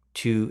cling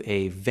to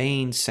a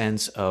vain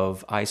sense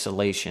of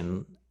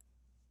isolation,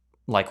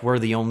 like we're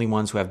the only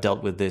ones who have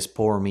dealt with this,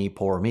 poor me,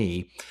 poor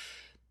me.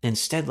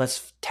 Instead,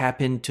 let's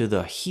tap into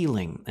the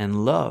healing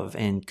and love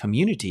and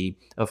community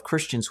of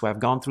Christians who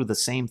have gone through the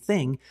same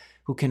thing,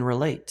 who can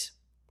relate.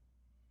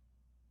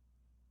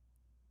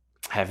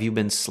 Have you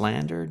been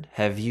slandered?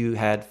 Have you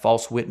had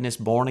false witness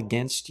borne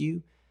against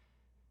you?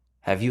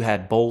 Have you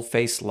had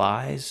bold-faced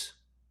lies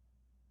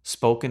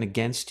spoken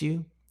against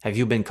you? Have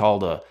you been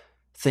called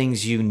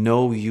things you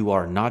know you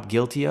are not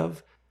guilty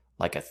of,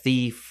 like a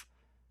thief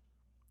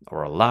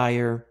or a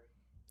liar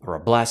or a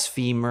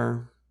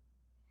blasphemer?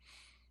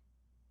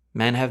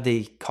 Man, have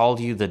they called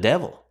you the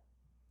devil?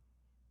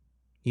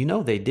 You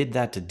know they did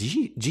that to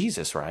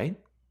Jesus, right?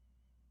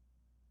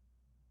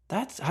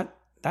 That's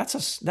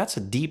a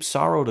deep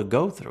sorrow to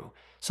go through.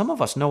 Some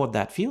of us know what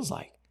that feels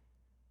like.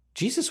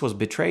 Jesus was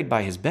betrayed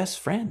by his best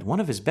friend, one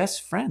of his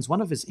best friends,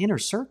 one of his inner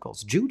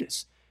circles,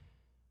 Judas.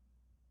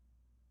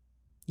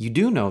 You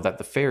do know that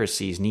the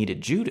Pharisees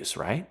needed Judas,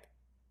 right?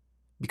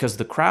 Because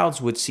the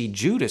crowds would see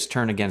Judas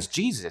turn against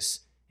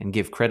Jesus and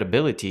give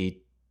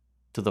credibility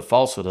to the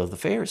falsehood of the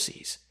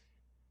Pharisees.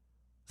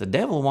 The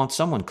devil wants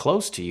someone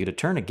close to you to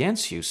turn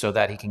against you so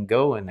that he can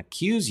go and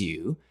accuse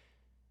you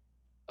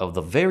of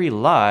the very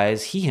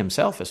lies he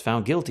himself is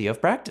found guilty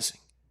of practicing.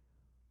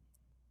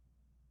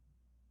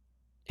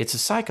 It's a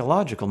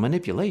psychological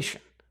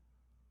manipulation.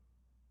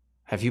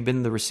 Have you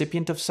been the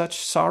recipient of such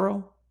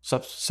sorrow,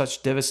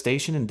 such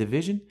devastation and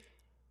division?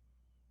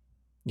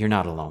 You're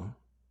not alone.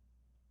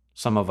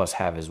 Some of us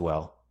have as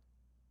well,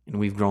 and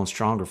we've grown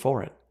stronger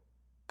for it,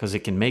 because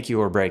it can make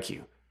you or break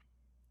you.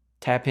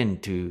 Tap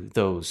into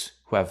those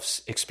who have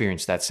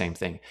experienced that same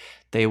thing.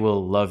 They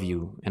will love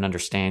you and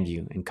understand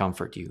you and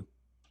comfort you.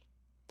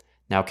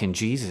 Now, can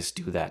Jesus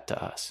do that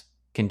to us?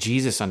 Can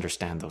Jesus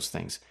understand those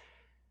things?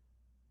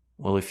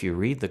 Well, if you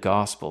read the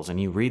Gospels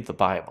and you read the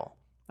Bible,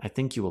 I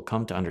think you will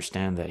come to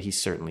understand that he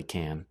certainly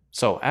can.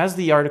 So, as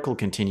the article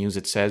continues,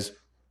 it says,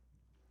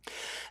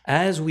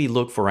 as we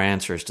look for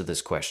answers to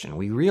this question,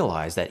 we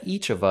realize that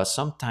each of us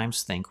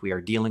sometimes think we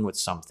are dealing with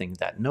something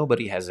that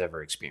nobody has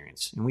ever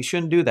experienced, and we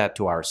shouldn't do that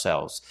to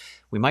ourselves.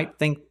 We might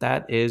think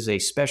that is a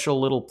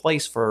special little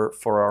place for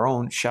our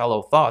own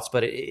shallow thoughts,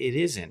 but it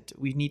isn't.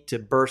 We need to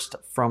burst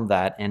from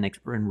that and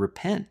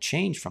repent,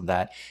 change from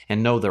that,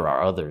 and know there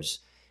are others,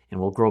 and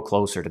we'll grow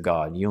closer to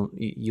God.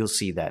 You'll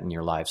see that in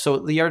your life. So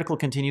the article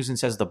continues and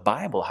says, the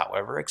Bible,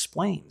 however,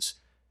 explains,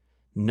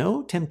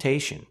 no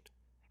temptation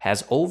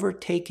has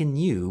overtaken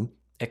you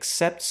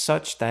except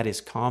such that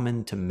is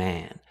common to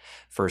man.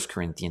 1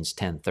 Corinthians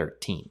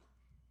 10:13.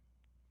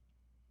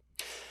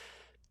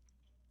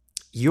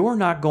 You're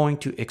not going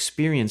to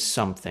experience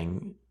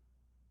something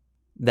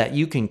that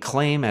you can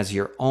claim as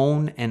your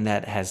own and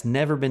that has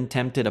never been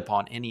tempted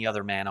upon any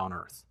other man on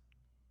earth.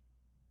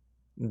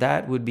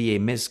 That would be a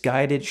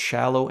misguided,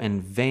 shallow,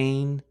 and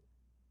vain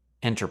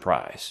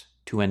enterprise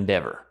to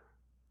endeavor.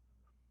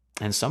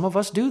 And some of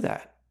us do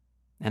that.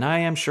 And I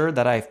am sure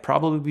that I've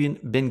probably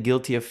been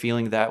guilty of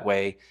feeling that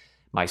way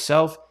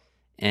myself,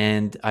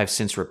 and I've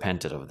since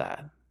repented of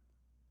that.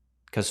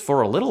 Because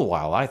for a little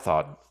while I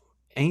thought,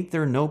 ain't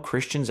there no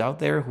Christians out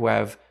there who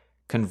have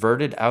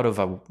converted out of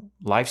a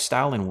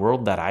lifestyle and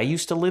world that I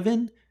used to live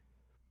in?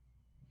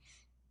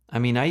 I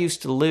mean, I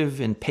used to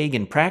live in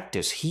pagan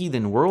practice,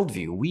 heathen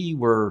worldview. We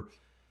were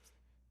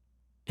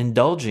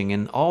indulging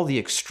in all the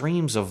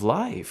extremes of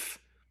life.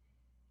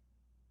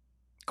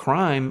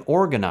 Crime,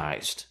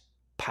 organized,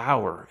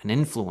 power and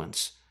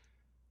influence,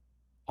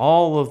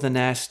 all of the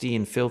nasty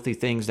and filthy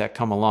things that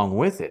come along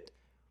with it.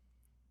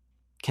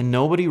 Can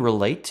nobody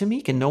relate to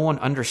me? Can no one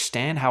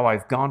understand how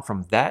I've gone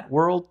from that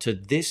world to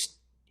this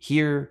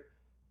here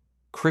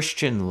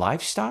Christian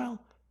lifestyle?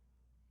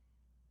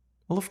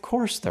 Well, of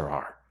course there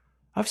are.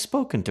 I've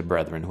spoken to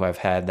brethren who have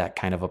had that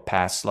kind of a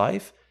past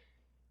life.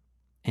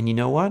 And you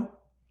know what?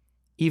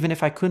 Even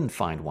if I couldn't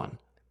find one,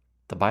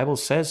 The Bible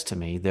says to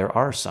me there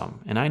are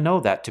some, and I know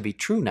that to be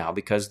true now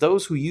because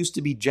those who used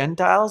to be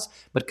Gentiles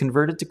but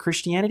converted to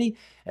Christianity,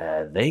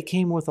 they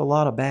came with a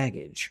lot of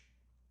baggage.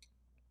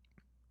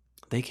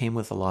 They came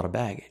with a lot of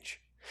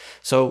baggage.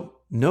 So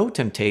no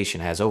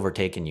temptation has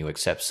overtaken you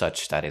except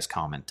such that is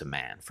common to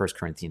man. 1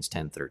 Corinthians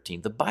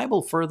 10:13. The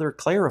Bible further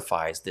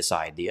clarifies this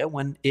idea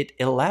when it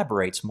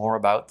elaborates more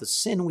about the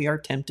sin we are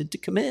tempted to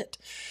commit.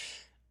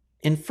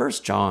 In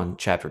 1 John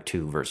chapter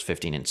 2, verse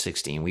 15 and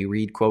 16, we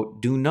read,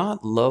 quote, "Do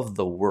not love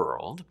the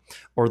world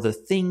or the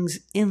things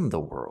in the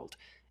world.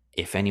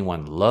 If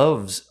anyone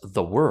loves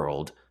the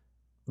world,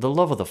 the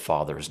love of the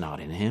Father is not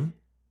in him.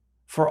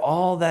 For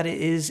all that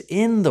is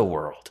in the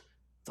world,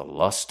 the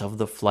lust of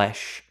the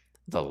flesh,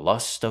 the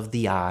lust of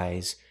the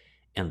eyes,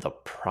 and the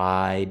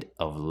pride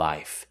of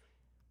life,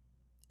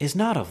 is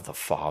not of the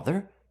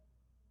Father,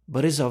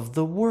 but is of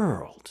the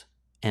world."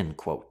 End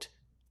quote.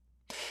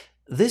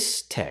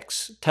 This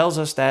text tells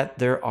us that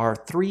there are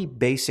three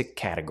basic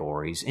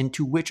categories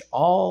into which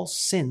all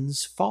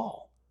sins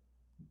fall.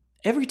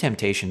 Every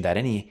temptation that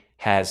any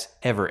has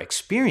ever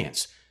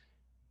experienced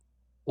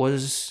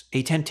was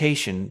a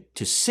temptation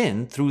to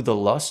sin through the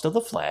lust of the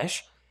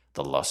flesh,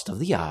 the lust of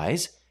the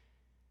eyes,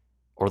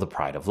 or the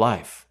pride of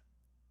life.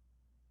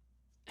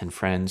 And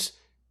friends,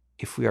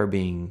 if we are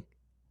being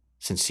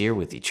sincere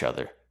with each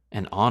other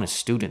and honest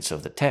students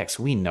of the text,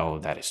 we know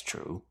that is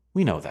true.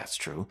 We know that's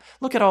true.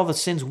 Look at all the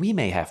sins we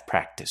may have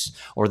practiced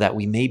or that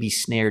we may be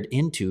snared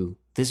into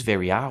this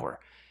very hour.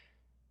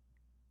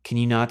 Can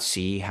you not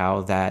see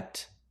how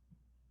that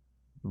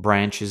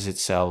branches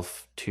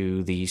itself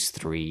to these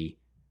three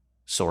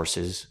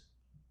sources?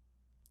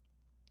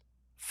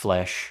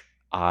 Flesh,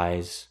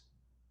 eyes,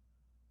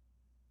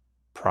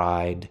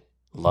 pride,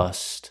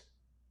 lust.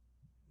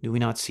 Do we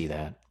not see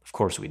that? Of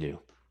course we do.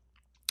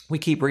 We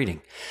keep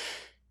reading.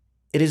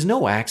 It is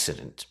no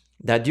accident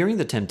that during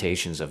the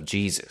temptations of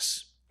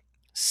Jesus,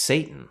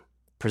 Satan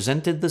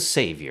presented the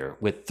Savior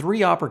with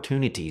three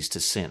opportunities to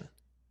sin.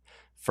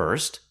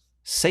 First,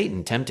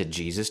 Satan tempted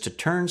Jesus to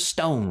turn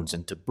stones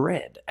into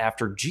bread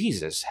after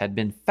Jesus had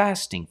been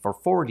fasting for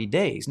 40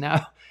 days.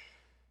 Now,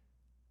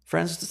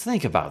 friends,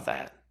 think about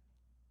that.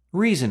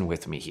 Reason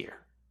with me here.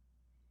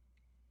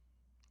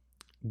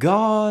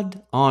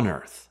 God on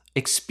earth,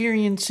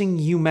 experiencing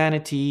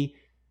humanity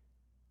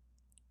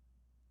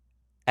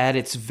at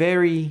its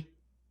very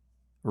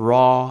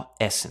raw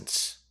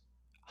essence,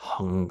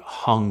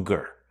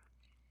 hunger.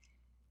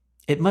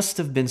 It must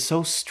have been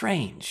so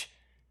strange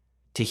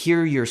to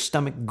hear your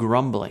stomach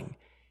grumbling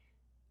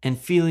and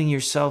feeling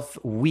yourself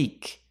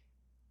weak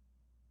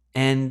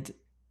and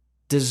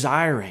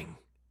desiring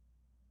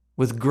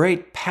with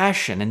great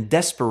passion and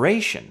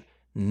desperation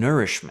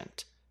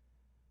nourishment.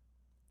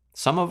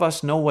 Some of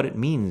us know what it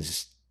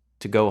means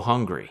to go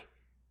hungry,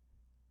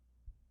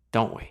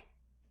 don't we?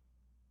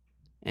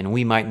 And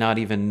we might not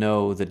even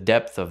know the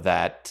depth of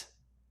that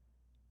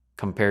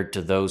compared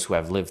to those who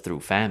have lived through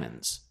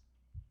famines.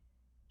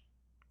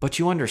 But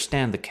you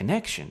understand the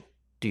connection,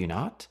 do you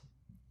not?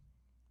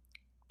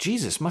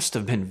 Jesus must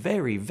have been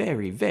very,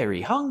 very,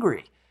 very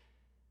hungry,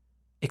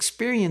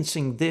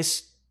 experiencing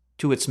this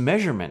to its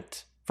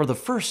measurement for the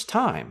first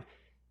time,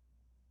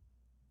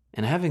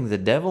 and having the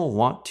devil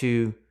want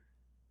to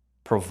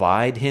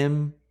provide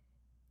him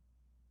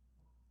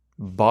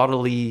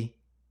bodily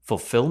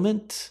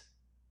fulfillment,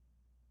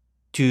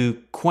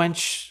 to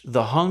quench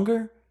the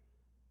hunger,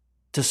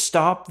 to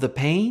stop the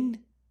pain.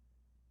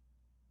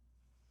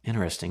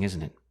 Interesting,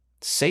 isn't it?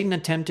 Satan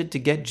attempted to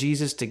get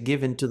Jesus to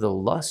give into the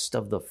lust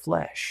of the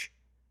flesh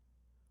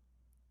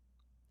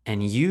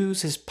and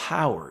use his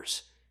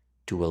powers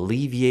to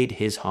alleviate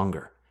his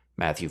hunger.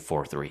 Matthew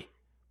 4:3.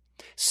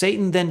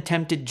 Satan then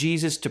tempted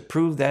Jesus to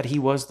prove that he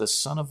was the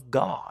Son of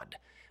God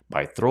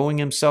by throwing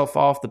himself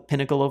off the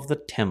pinnacle of the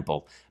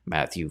temple.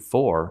 Matthew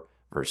 4,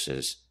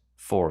 verses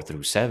 4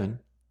 through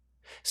 7.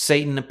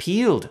 Satan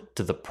appealed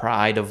to the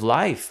pride of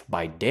life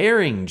by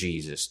daring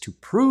Jesus to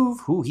prove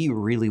who he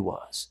really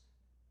was.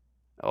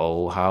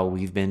 Oh, how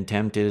we've been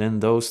tempted in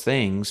those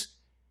things.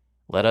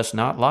 Let us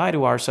not lie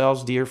to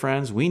ourselves, dear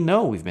friends. We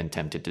know we've been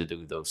tempted to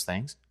do those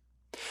things.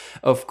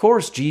 Of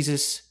course,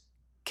 Jesus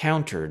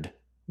countered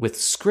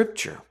with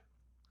Scripture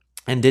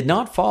and did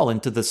not fall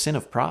into the sin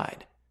of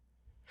pride.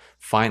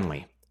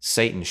 Finally,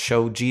 Satan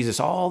showed Jesus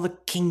all the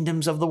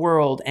kingdoms of the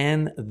world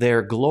and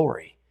their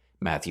glory.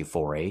 Matthew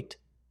 4:8.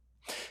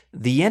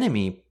 The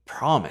enemy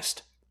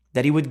promised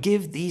that he would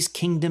give these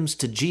kingdoms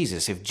to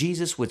Jesus if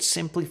Jesus would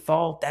simply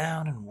fall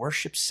down and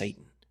worship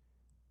Satan.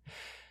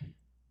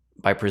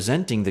 By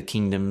presenting the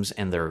kingdoms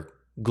and their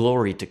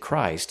glory to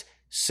Christ,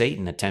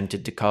 Satan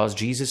attempted to cause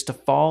Jesus to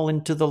fall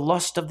into the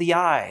lust of the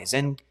eyes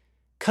and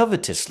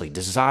covetously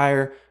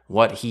desire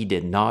what he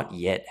did not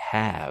yet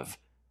have.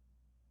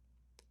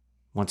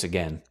 Once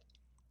again,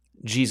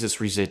 Jesus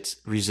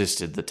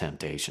resisted the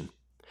temptation.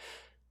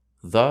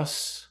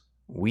 Thus,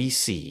 we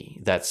see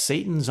that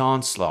Satan's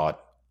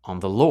onslaught on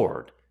the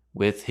Lord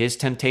with his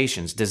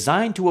temptations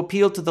designed to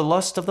appeal to the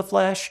lust of the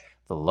flesh,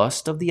 the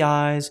lust of the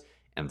eyes,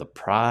 and the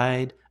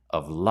pride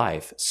of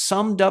life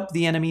summed up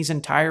the enemy's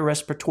entire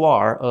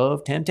repertoire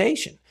of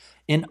temptation.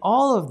 In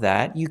all of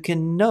that, you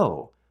can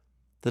know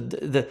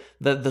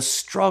the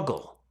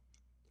struggle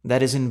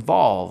that is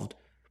involved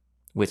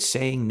with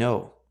saying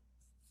no,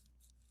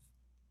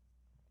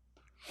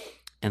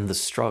 and the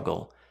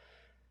struggle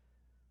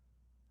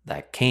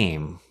that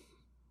came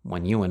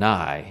when you and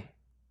I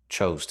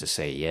chose to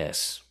say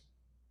yes.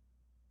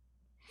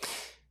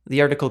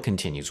 The article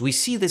continues. We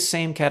see this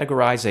same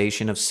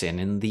categorization of sin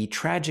in the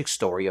tragic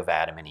story of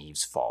Adam and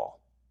Eve's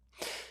fall.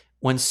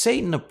 When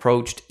Satan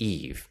approached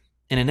Eve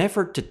in an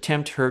effort to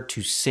tempt her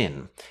to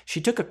sin,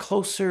 she took a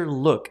closer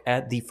look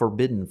at the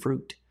forbidden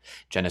fruit.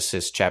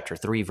 Genesis chapter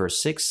 3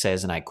 verse 6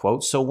 says, and I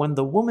quote, "So when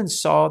the woman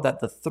saw that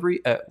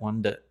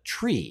when the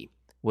tree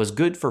was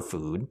good for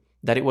food,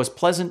 that it was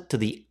pleasant to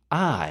the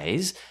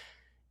eyes,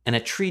 and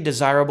a tree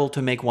desirable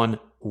to make one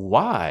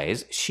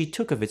wise, she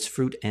took of its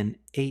fruit and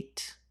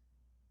ate."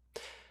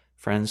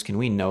 Friends, can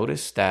we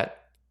notice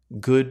that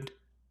good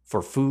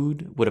for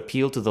food would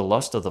appeal to the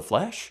lust of the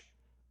flesh?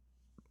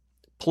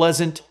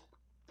 Pleasant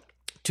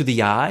to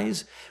the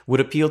eyes would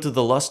appeal to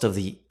the lust of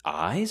the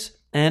eyes?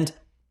 And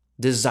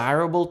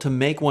desirable to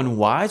make one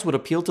wise would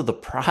appeal to the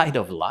pride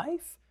of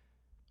life?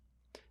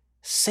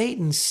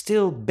 Satan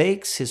still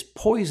bakes his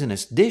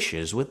poisonous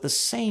dishes with the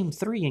same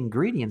three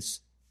ingredients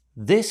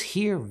this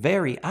here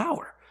very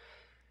hour.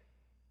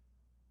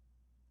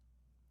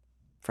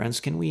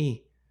 Friends, can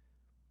we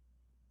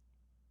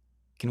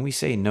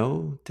say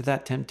no to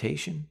that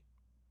temptation?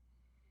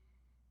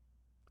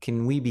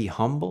 Can we be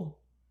humble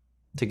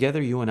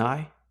together, you and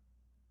I,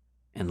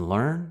 and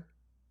learn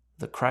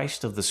the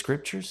Christ of the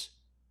Scriptures?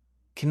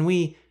 Can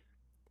we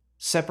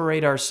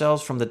separate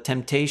ourselves from the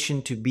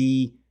temptation to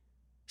be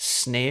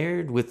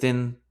snared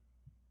within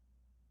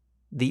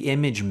the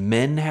image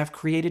men have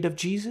created of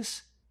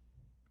Jesus?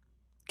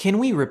 Can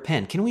we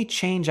repent? Can we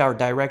change our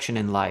direction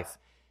in life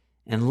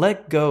and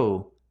let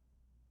go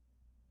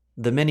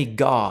the many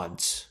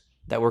gods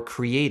that were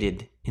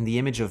created in the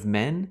image of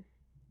men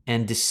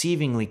and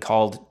deceivingly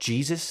called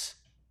Jesus,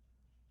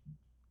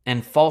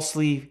 and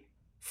falsely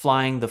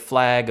flying the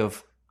flag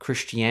of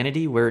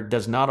Christianity where it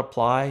does not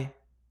apply?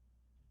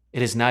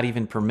 It is not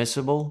even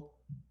permissible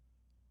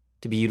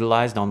to be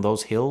utilized on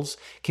those hills.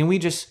 Can we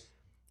just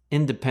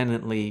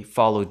independently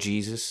follow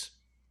Jesus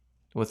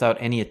without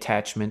any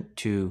attachment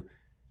to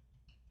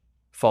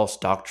false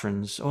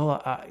doctrines?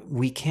 Well,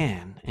 we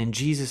can. And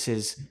Jesus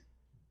is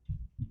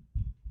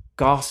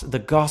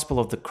the gospel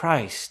of the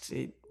Christ.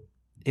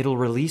 It'll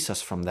release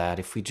us from that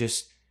if we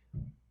just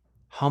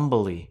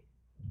humbly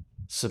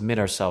submit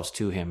ourselves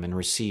to him and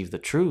receive the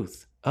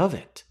truth of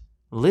it.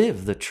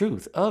 Live the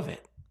truth of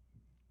it.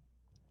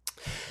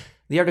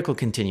 The article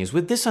continues,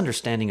 with this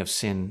understanding of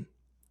sin,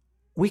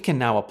 we can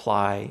now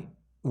apply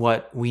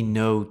what we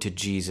know to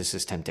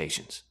Jesus'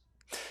 temptations.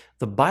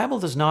 The Bible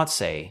does not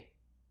say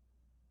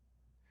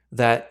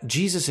that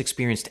Jesus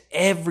experienced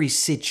every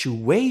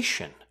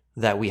situation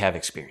that we have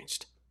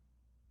experienced.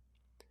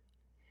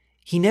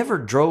 He never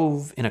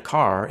drove in a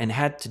car and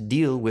had to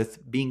deal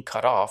with being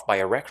cut off by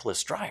a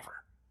reckless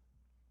driver.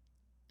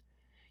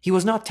 He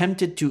was not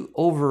tempted to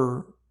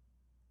overeat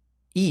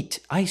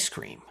ice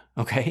cream,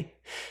 okay?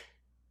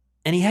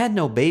 And he had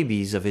no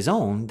babies of his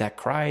own that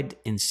cried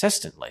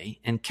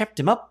incessantly and kept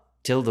him up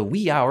till the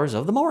wee hours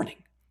of the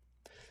morning.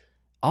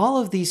 All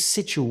of these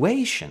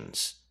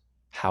situations,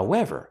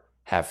 however,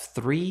 have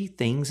three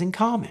things in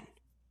common.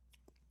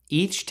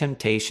 Each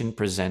temptation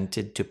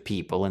presented to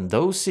people in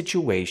those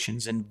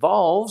situations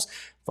involves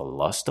the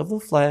lust of the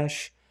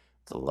flesh,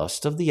 the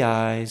lust of the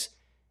eyes,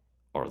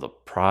 or the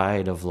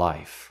pride of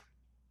life.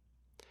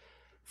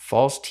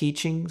 False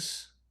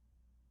teachings,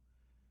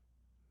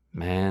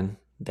 man,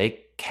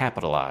 they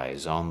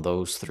capitalize on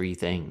those three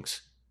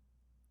things.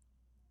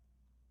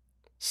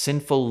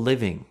 Sinful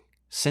living,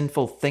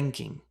 sinful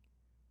thinking,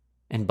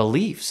 and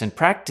beliefs and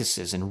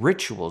practices and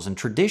rituals and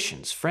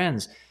traditions,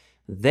 friends,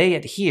 they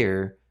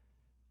adhere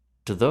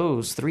to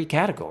those three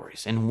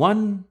categories in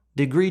one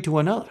degree to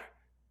another.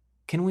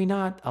 Can we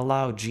not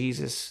allow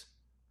Jesus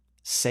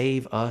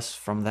save us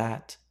from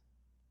that?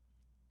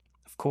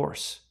 Of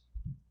course.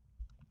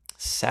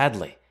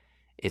 Sadly,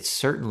 it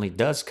certainly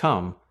does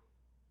come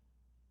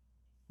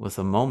with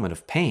a moment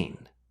of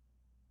pain.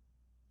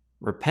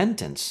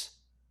 Repentance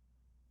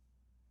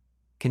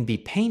can be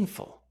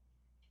painful,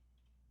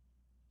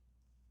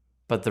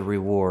 but the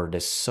reward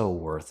is so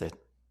worth it.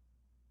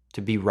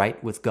 To be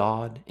right with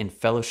God, in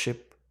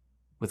fellowship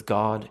with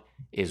God,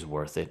 is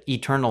worth it.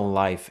 Eternal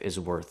life is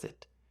worth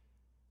it.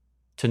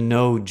 To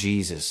know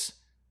Jesus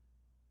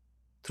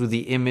through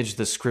the image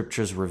the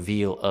Scriptures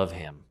reveal of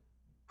him,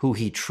 who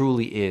he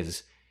truly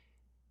is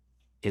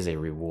a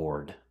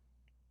reward.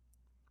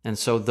 And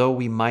so though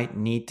we might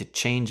need to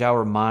change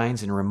our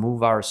minds and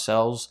remove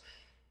ourselves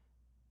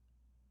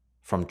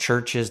from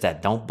churches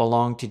that don't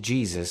belong to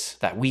Jesus,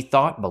 that we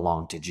thought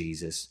belonged to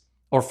Jesus,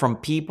 or from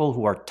people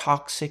who are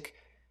toxic,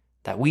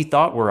 that we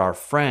thought were our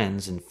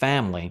friends and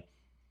family,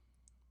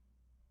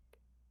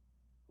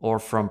 or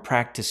from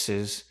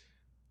practices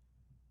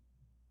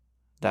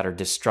that are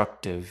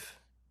destructive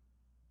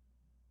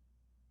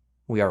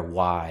we are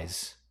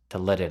wise to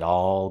let it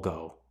all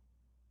go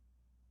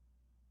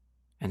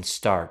and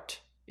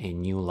start a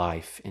new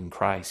life in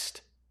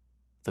Christ,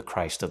 the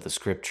Christ of the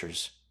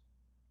Scriptures.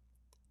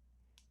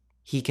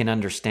 He can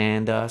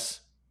understand us.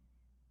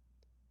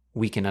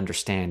 We can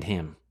understand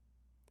him.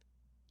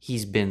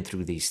 He's been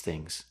through these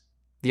things.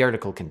 The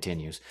article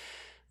continues.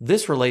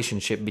 This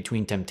relationship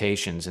between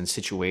temptations and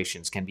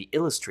situations can be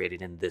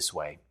illustrated in this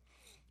way.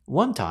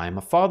 One time,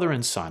 a father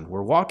and son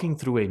were walking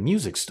through a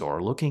music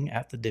store looking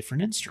at the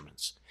different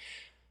instruments.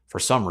 For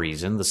some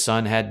reason, the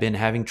son had been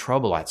having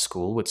trouble at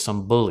school with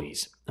some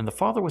bullies, and the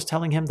father was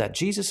telling him that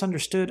Jesus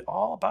understood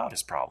all about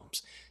his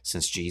problems,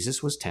 since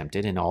Jesus was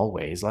tempted in all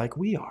ways like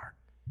we are.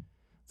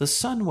 The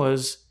son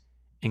was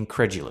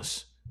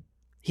incredulous.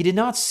 He did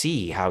not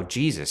see how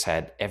Jesus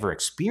had ever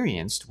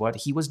experienced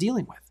what he was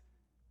dealing with.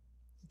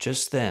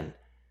 Just then,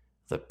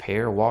 the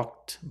pair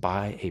walked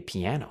by a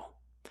piano.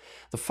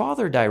 The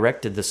father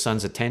directed the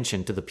son's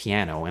attention to the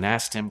piano and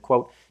asked him,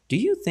 quote, "Do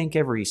you think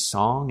every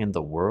song in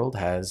the world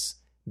has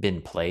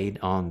been played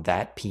on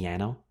that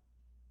piano?"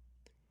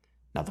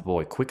 Now the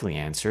boy quickly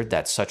answered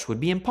that such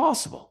would be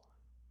impossible.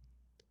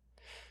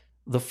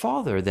 The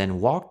father then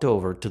walked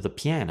over to the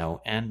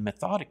piano and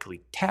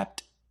methodically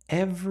tapped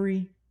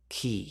every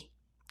key,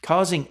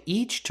 causing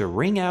each to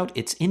ring out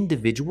its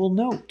individual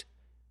note.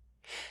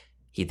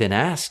 He then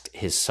asked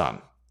his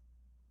son,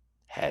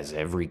 "Has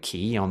every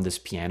key on this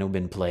piano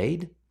been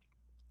played?"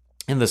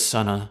 And the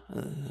son,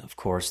 of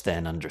course,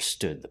 then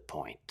understood the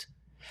point.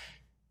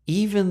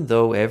 Even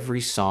though every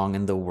song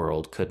in the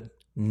world could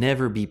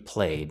never be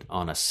played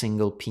on a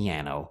single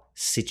piano,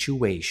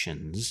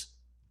 situations,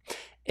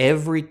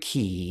 every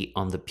key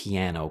on the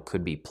piano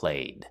could be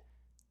played,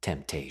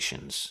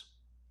 temptations.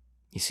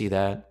 You see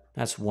that?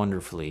 That's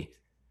wonderfully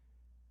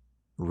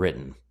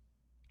written.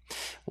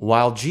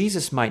 While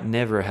Jesus might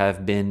never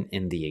have been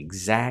in the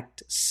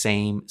exact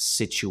same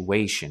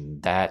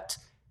situation that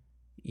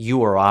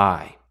you or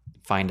I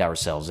find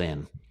ourselves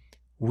in,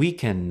 we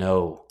can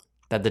know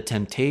that the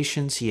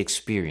temptations he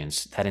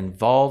experienced that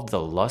involved the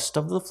lust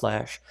of the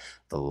flesh,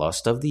 the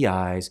lust of the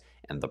eyes,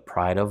 and the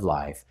pride of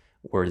life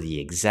were the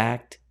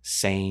exact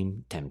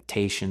same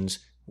temptations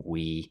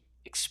we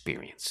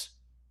experience.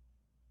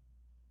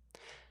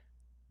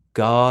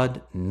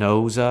 God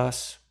knows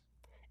us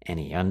and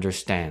he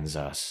understands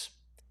us.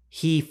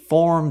 He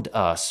formed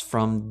us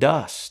from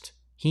dust.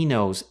 He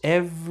knows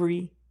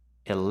every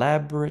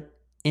elaborate,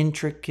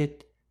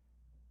 intricate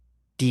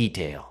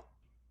detail.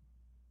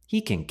 He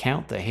can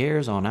count the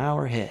hairs on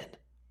our head.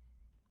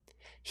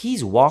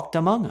 He's walked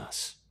among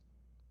us.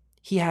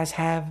 He has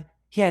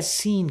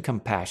seen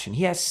compassion.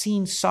 He has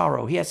seen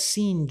sorrow. He has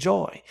seen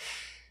joy.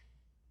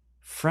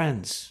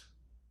 Friends,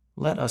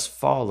 let us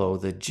follow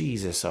the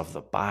Jesus of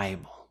the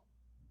Bible.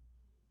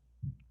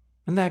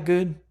 Isn't that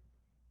good?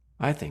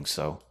 I think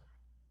so.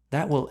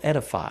 That will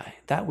edify.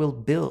 That will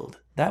build.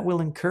 That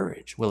will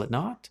encourage. Will it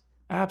not?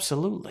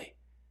 Absolutely.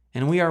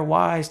 And we are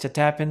wise to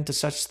tap into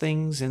such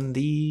things in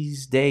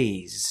these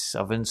days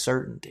of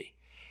uncertainty.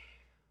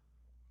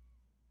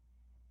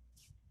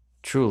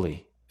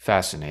 Truly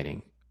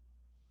fascinating.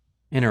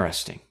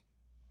 Interesting.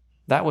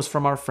 That was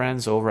from our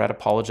friends over at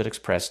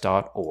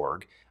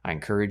apologeticpress.org. I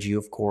encourage you,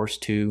 of course,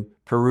 to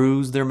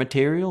peruse their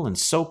material and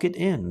soak it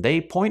in.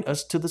 They point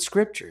us to the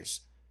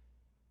Scriptures.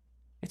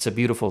 It's a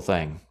beautiful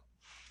thing.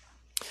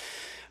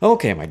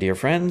 Okay, my dear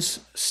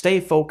friends,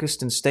 stay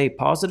focused and stay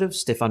positive.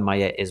 Stefan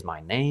Maillet is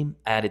my name.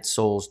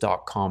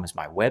 AddedSouls.com is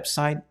my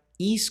website.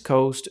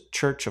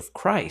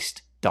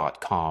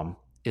 EastCoastChurchOfChrist.com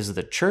is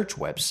the church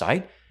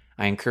website.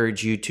 I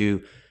encourage you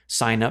to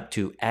sign up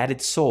to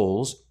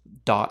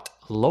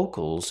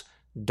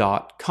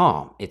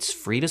AddedSouls.locals.com. It's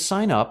free to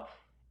sign up,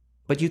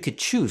 but you could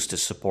choose to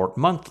support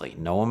monthly.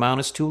 No amount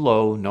is too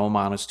low, no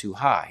amount is too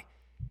high.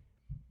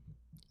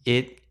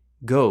 It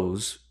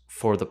goes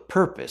for the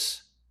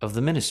purpose of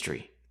the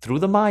ministry through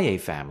the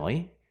Maillet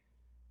family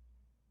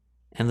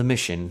and the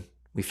mission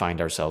we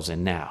find ourselves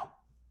in now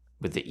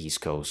with the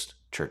East Coast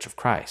Church of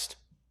Christ.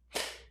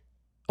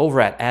 Over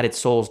at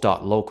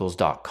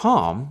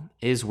AddedSouls.locals.com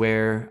is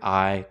where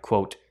I,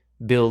 quote,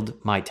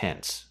 build my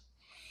tents.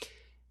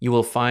 You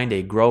will find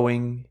a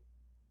growing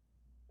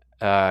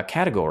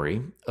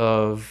category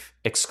of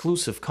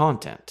exclusive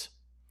content.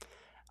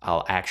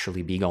 I'll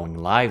actually be going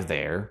live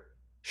there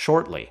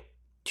shortly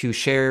to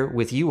share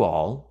with you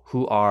all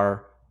who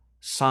are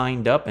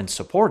signed up and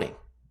supporting.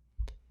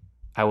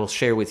 I will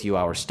share with you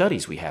our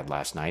studies we had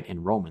last night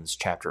in Romans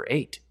chapter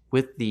 8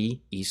 with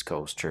the East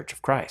Coast Church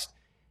of Christ.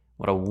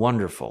 What a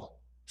wonderful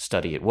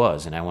study it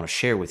was, and I want to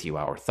share with you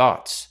our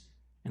thoughts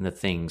and the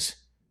things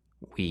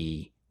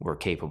we were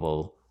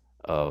capable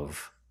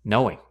of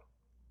knowing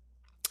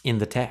in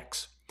the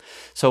text.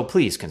 So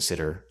please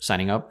consider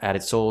signing up at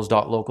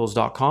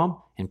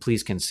AddedSouls.locals.com, and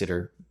please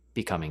consider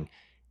becoming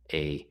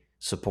a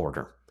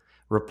supporter.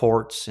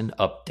 Reports and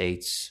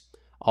updates,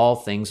 all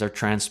things are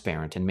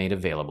transparent and made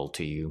available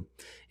to you.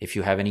 If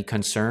you have any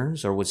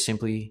concerns or would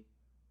simply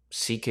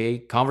seek a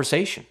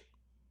conversation,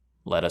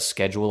 let us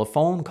schedule a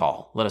phone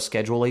call. Let us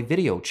schedule a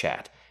video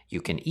chat. You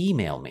can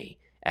email me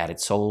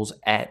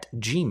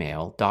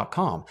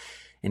addedsouls@gmail.com.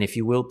 And if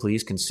you will,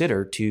 please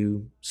consider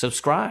to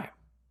subscribe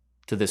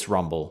to this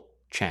Rumble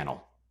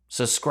channel.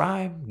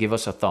 Subscribe, give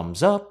us a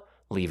thumbs up,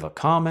 leave a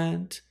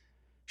comment,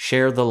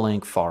 share the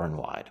link far and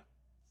wide.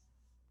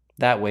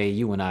 That way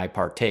you and I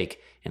partake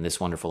in this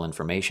wonderful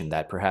information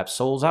that perhaps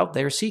souls out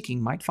there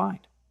seeking might find.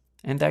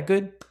 Ain't that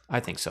good? I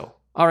think so.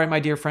 All right, my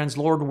dear friends,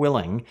 Lord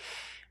willing,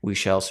 we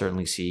shall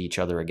certainly see each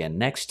other again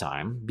next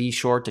time. Be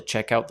sure to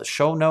check out the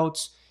show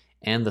notes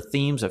and the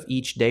themes of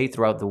each day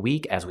throughout the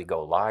week as we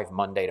go live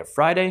Monday to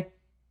Friday.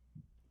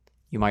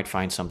 You might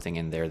find something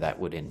in there that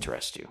would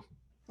interest you.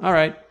 All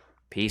right,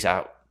 peace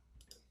out.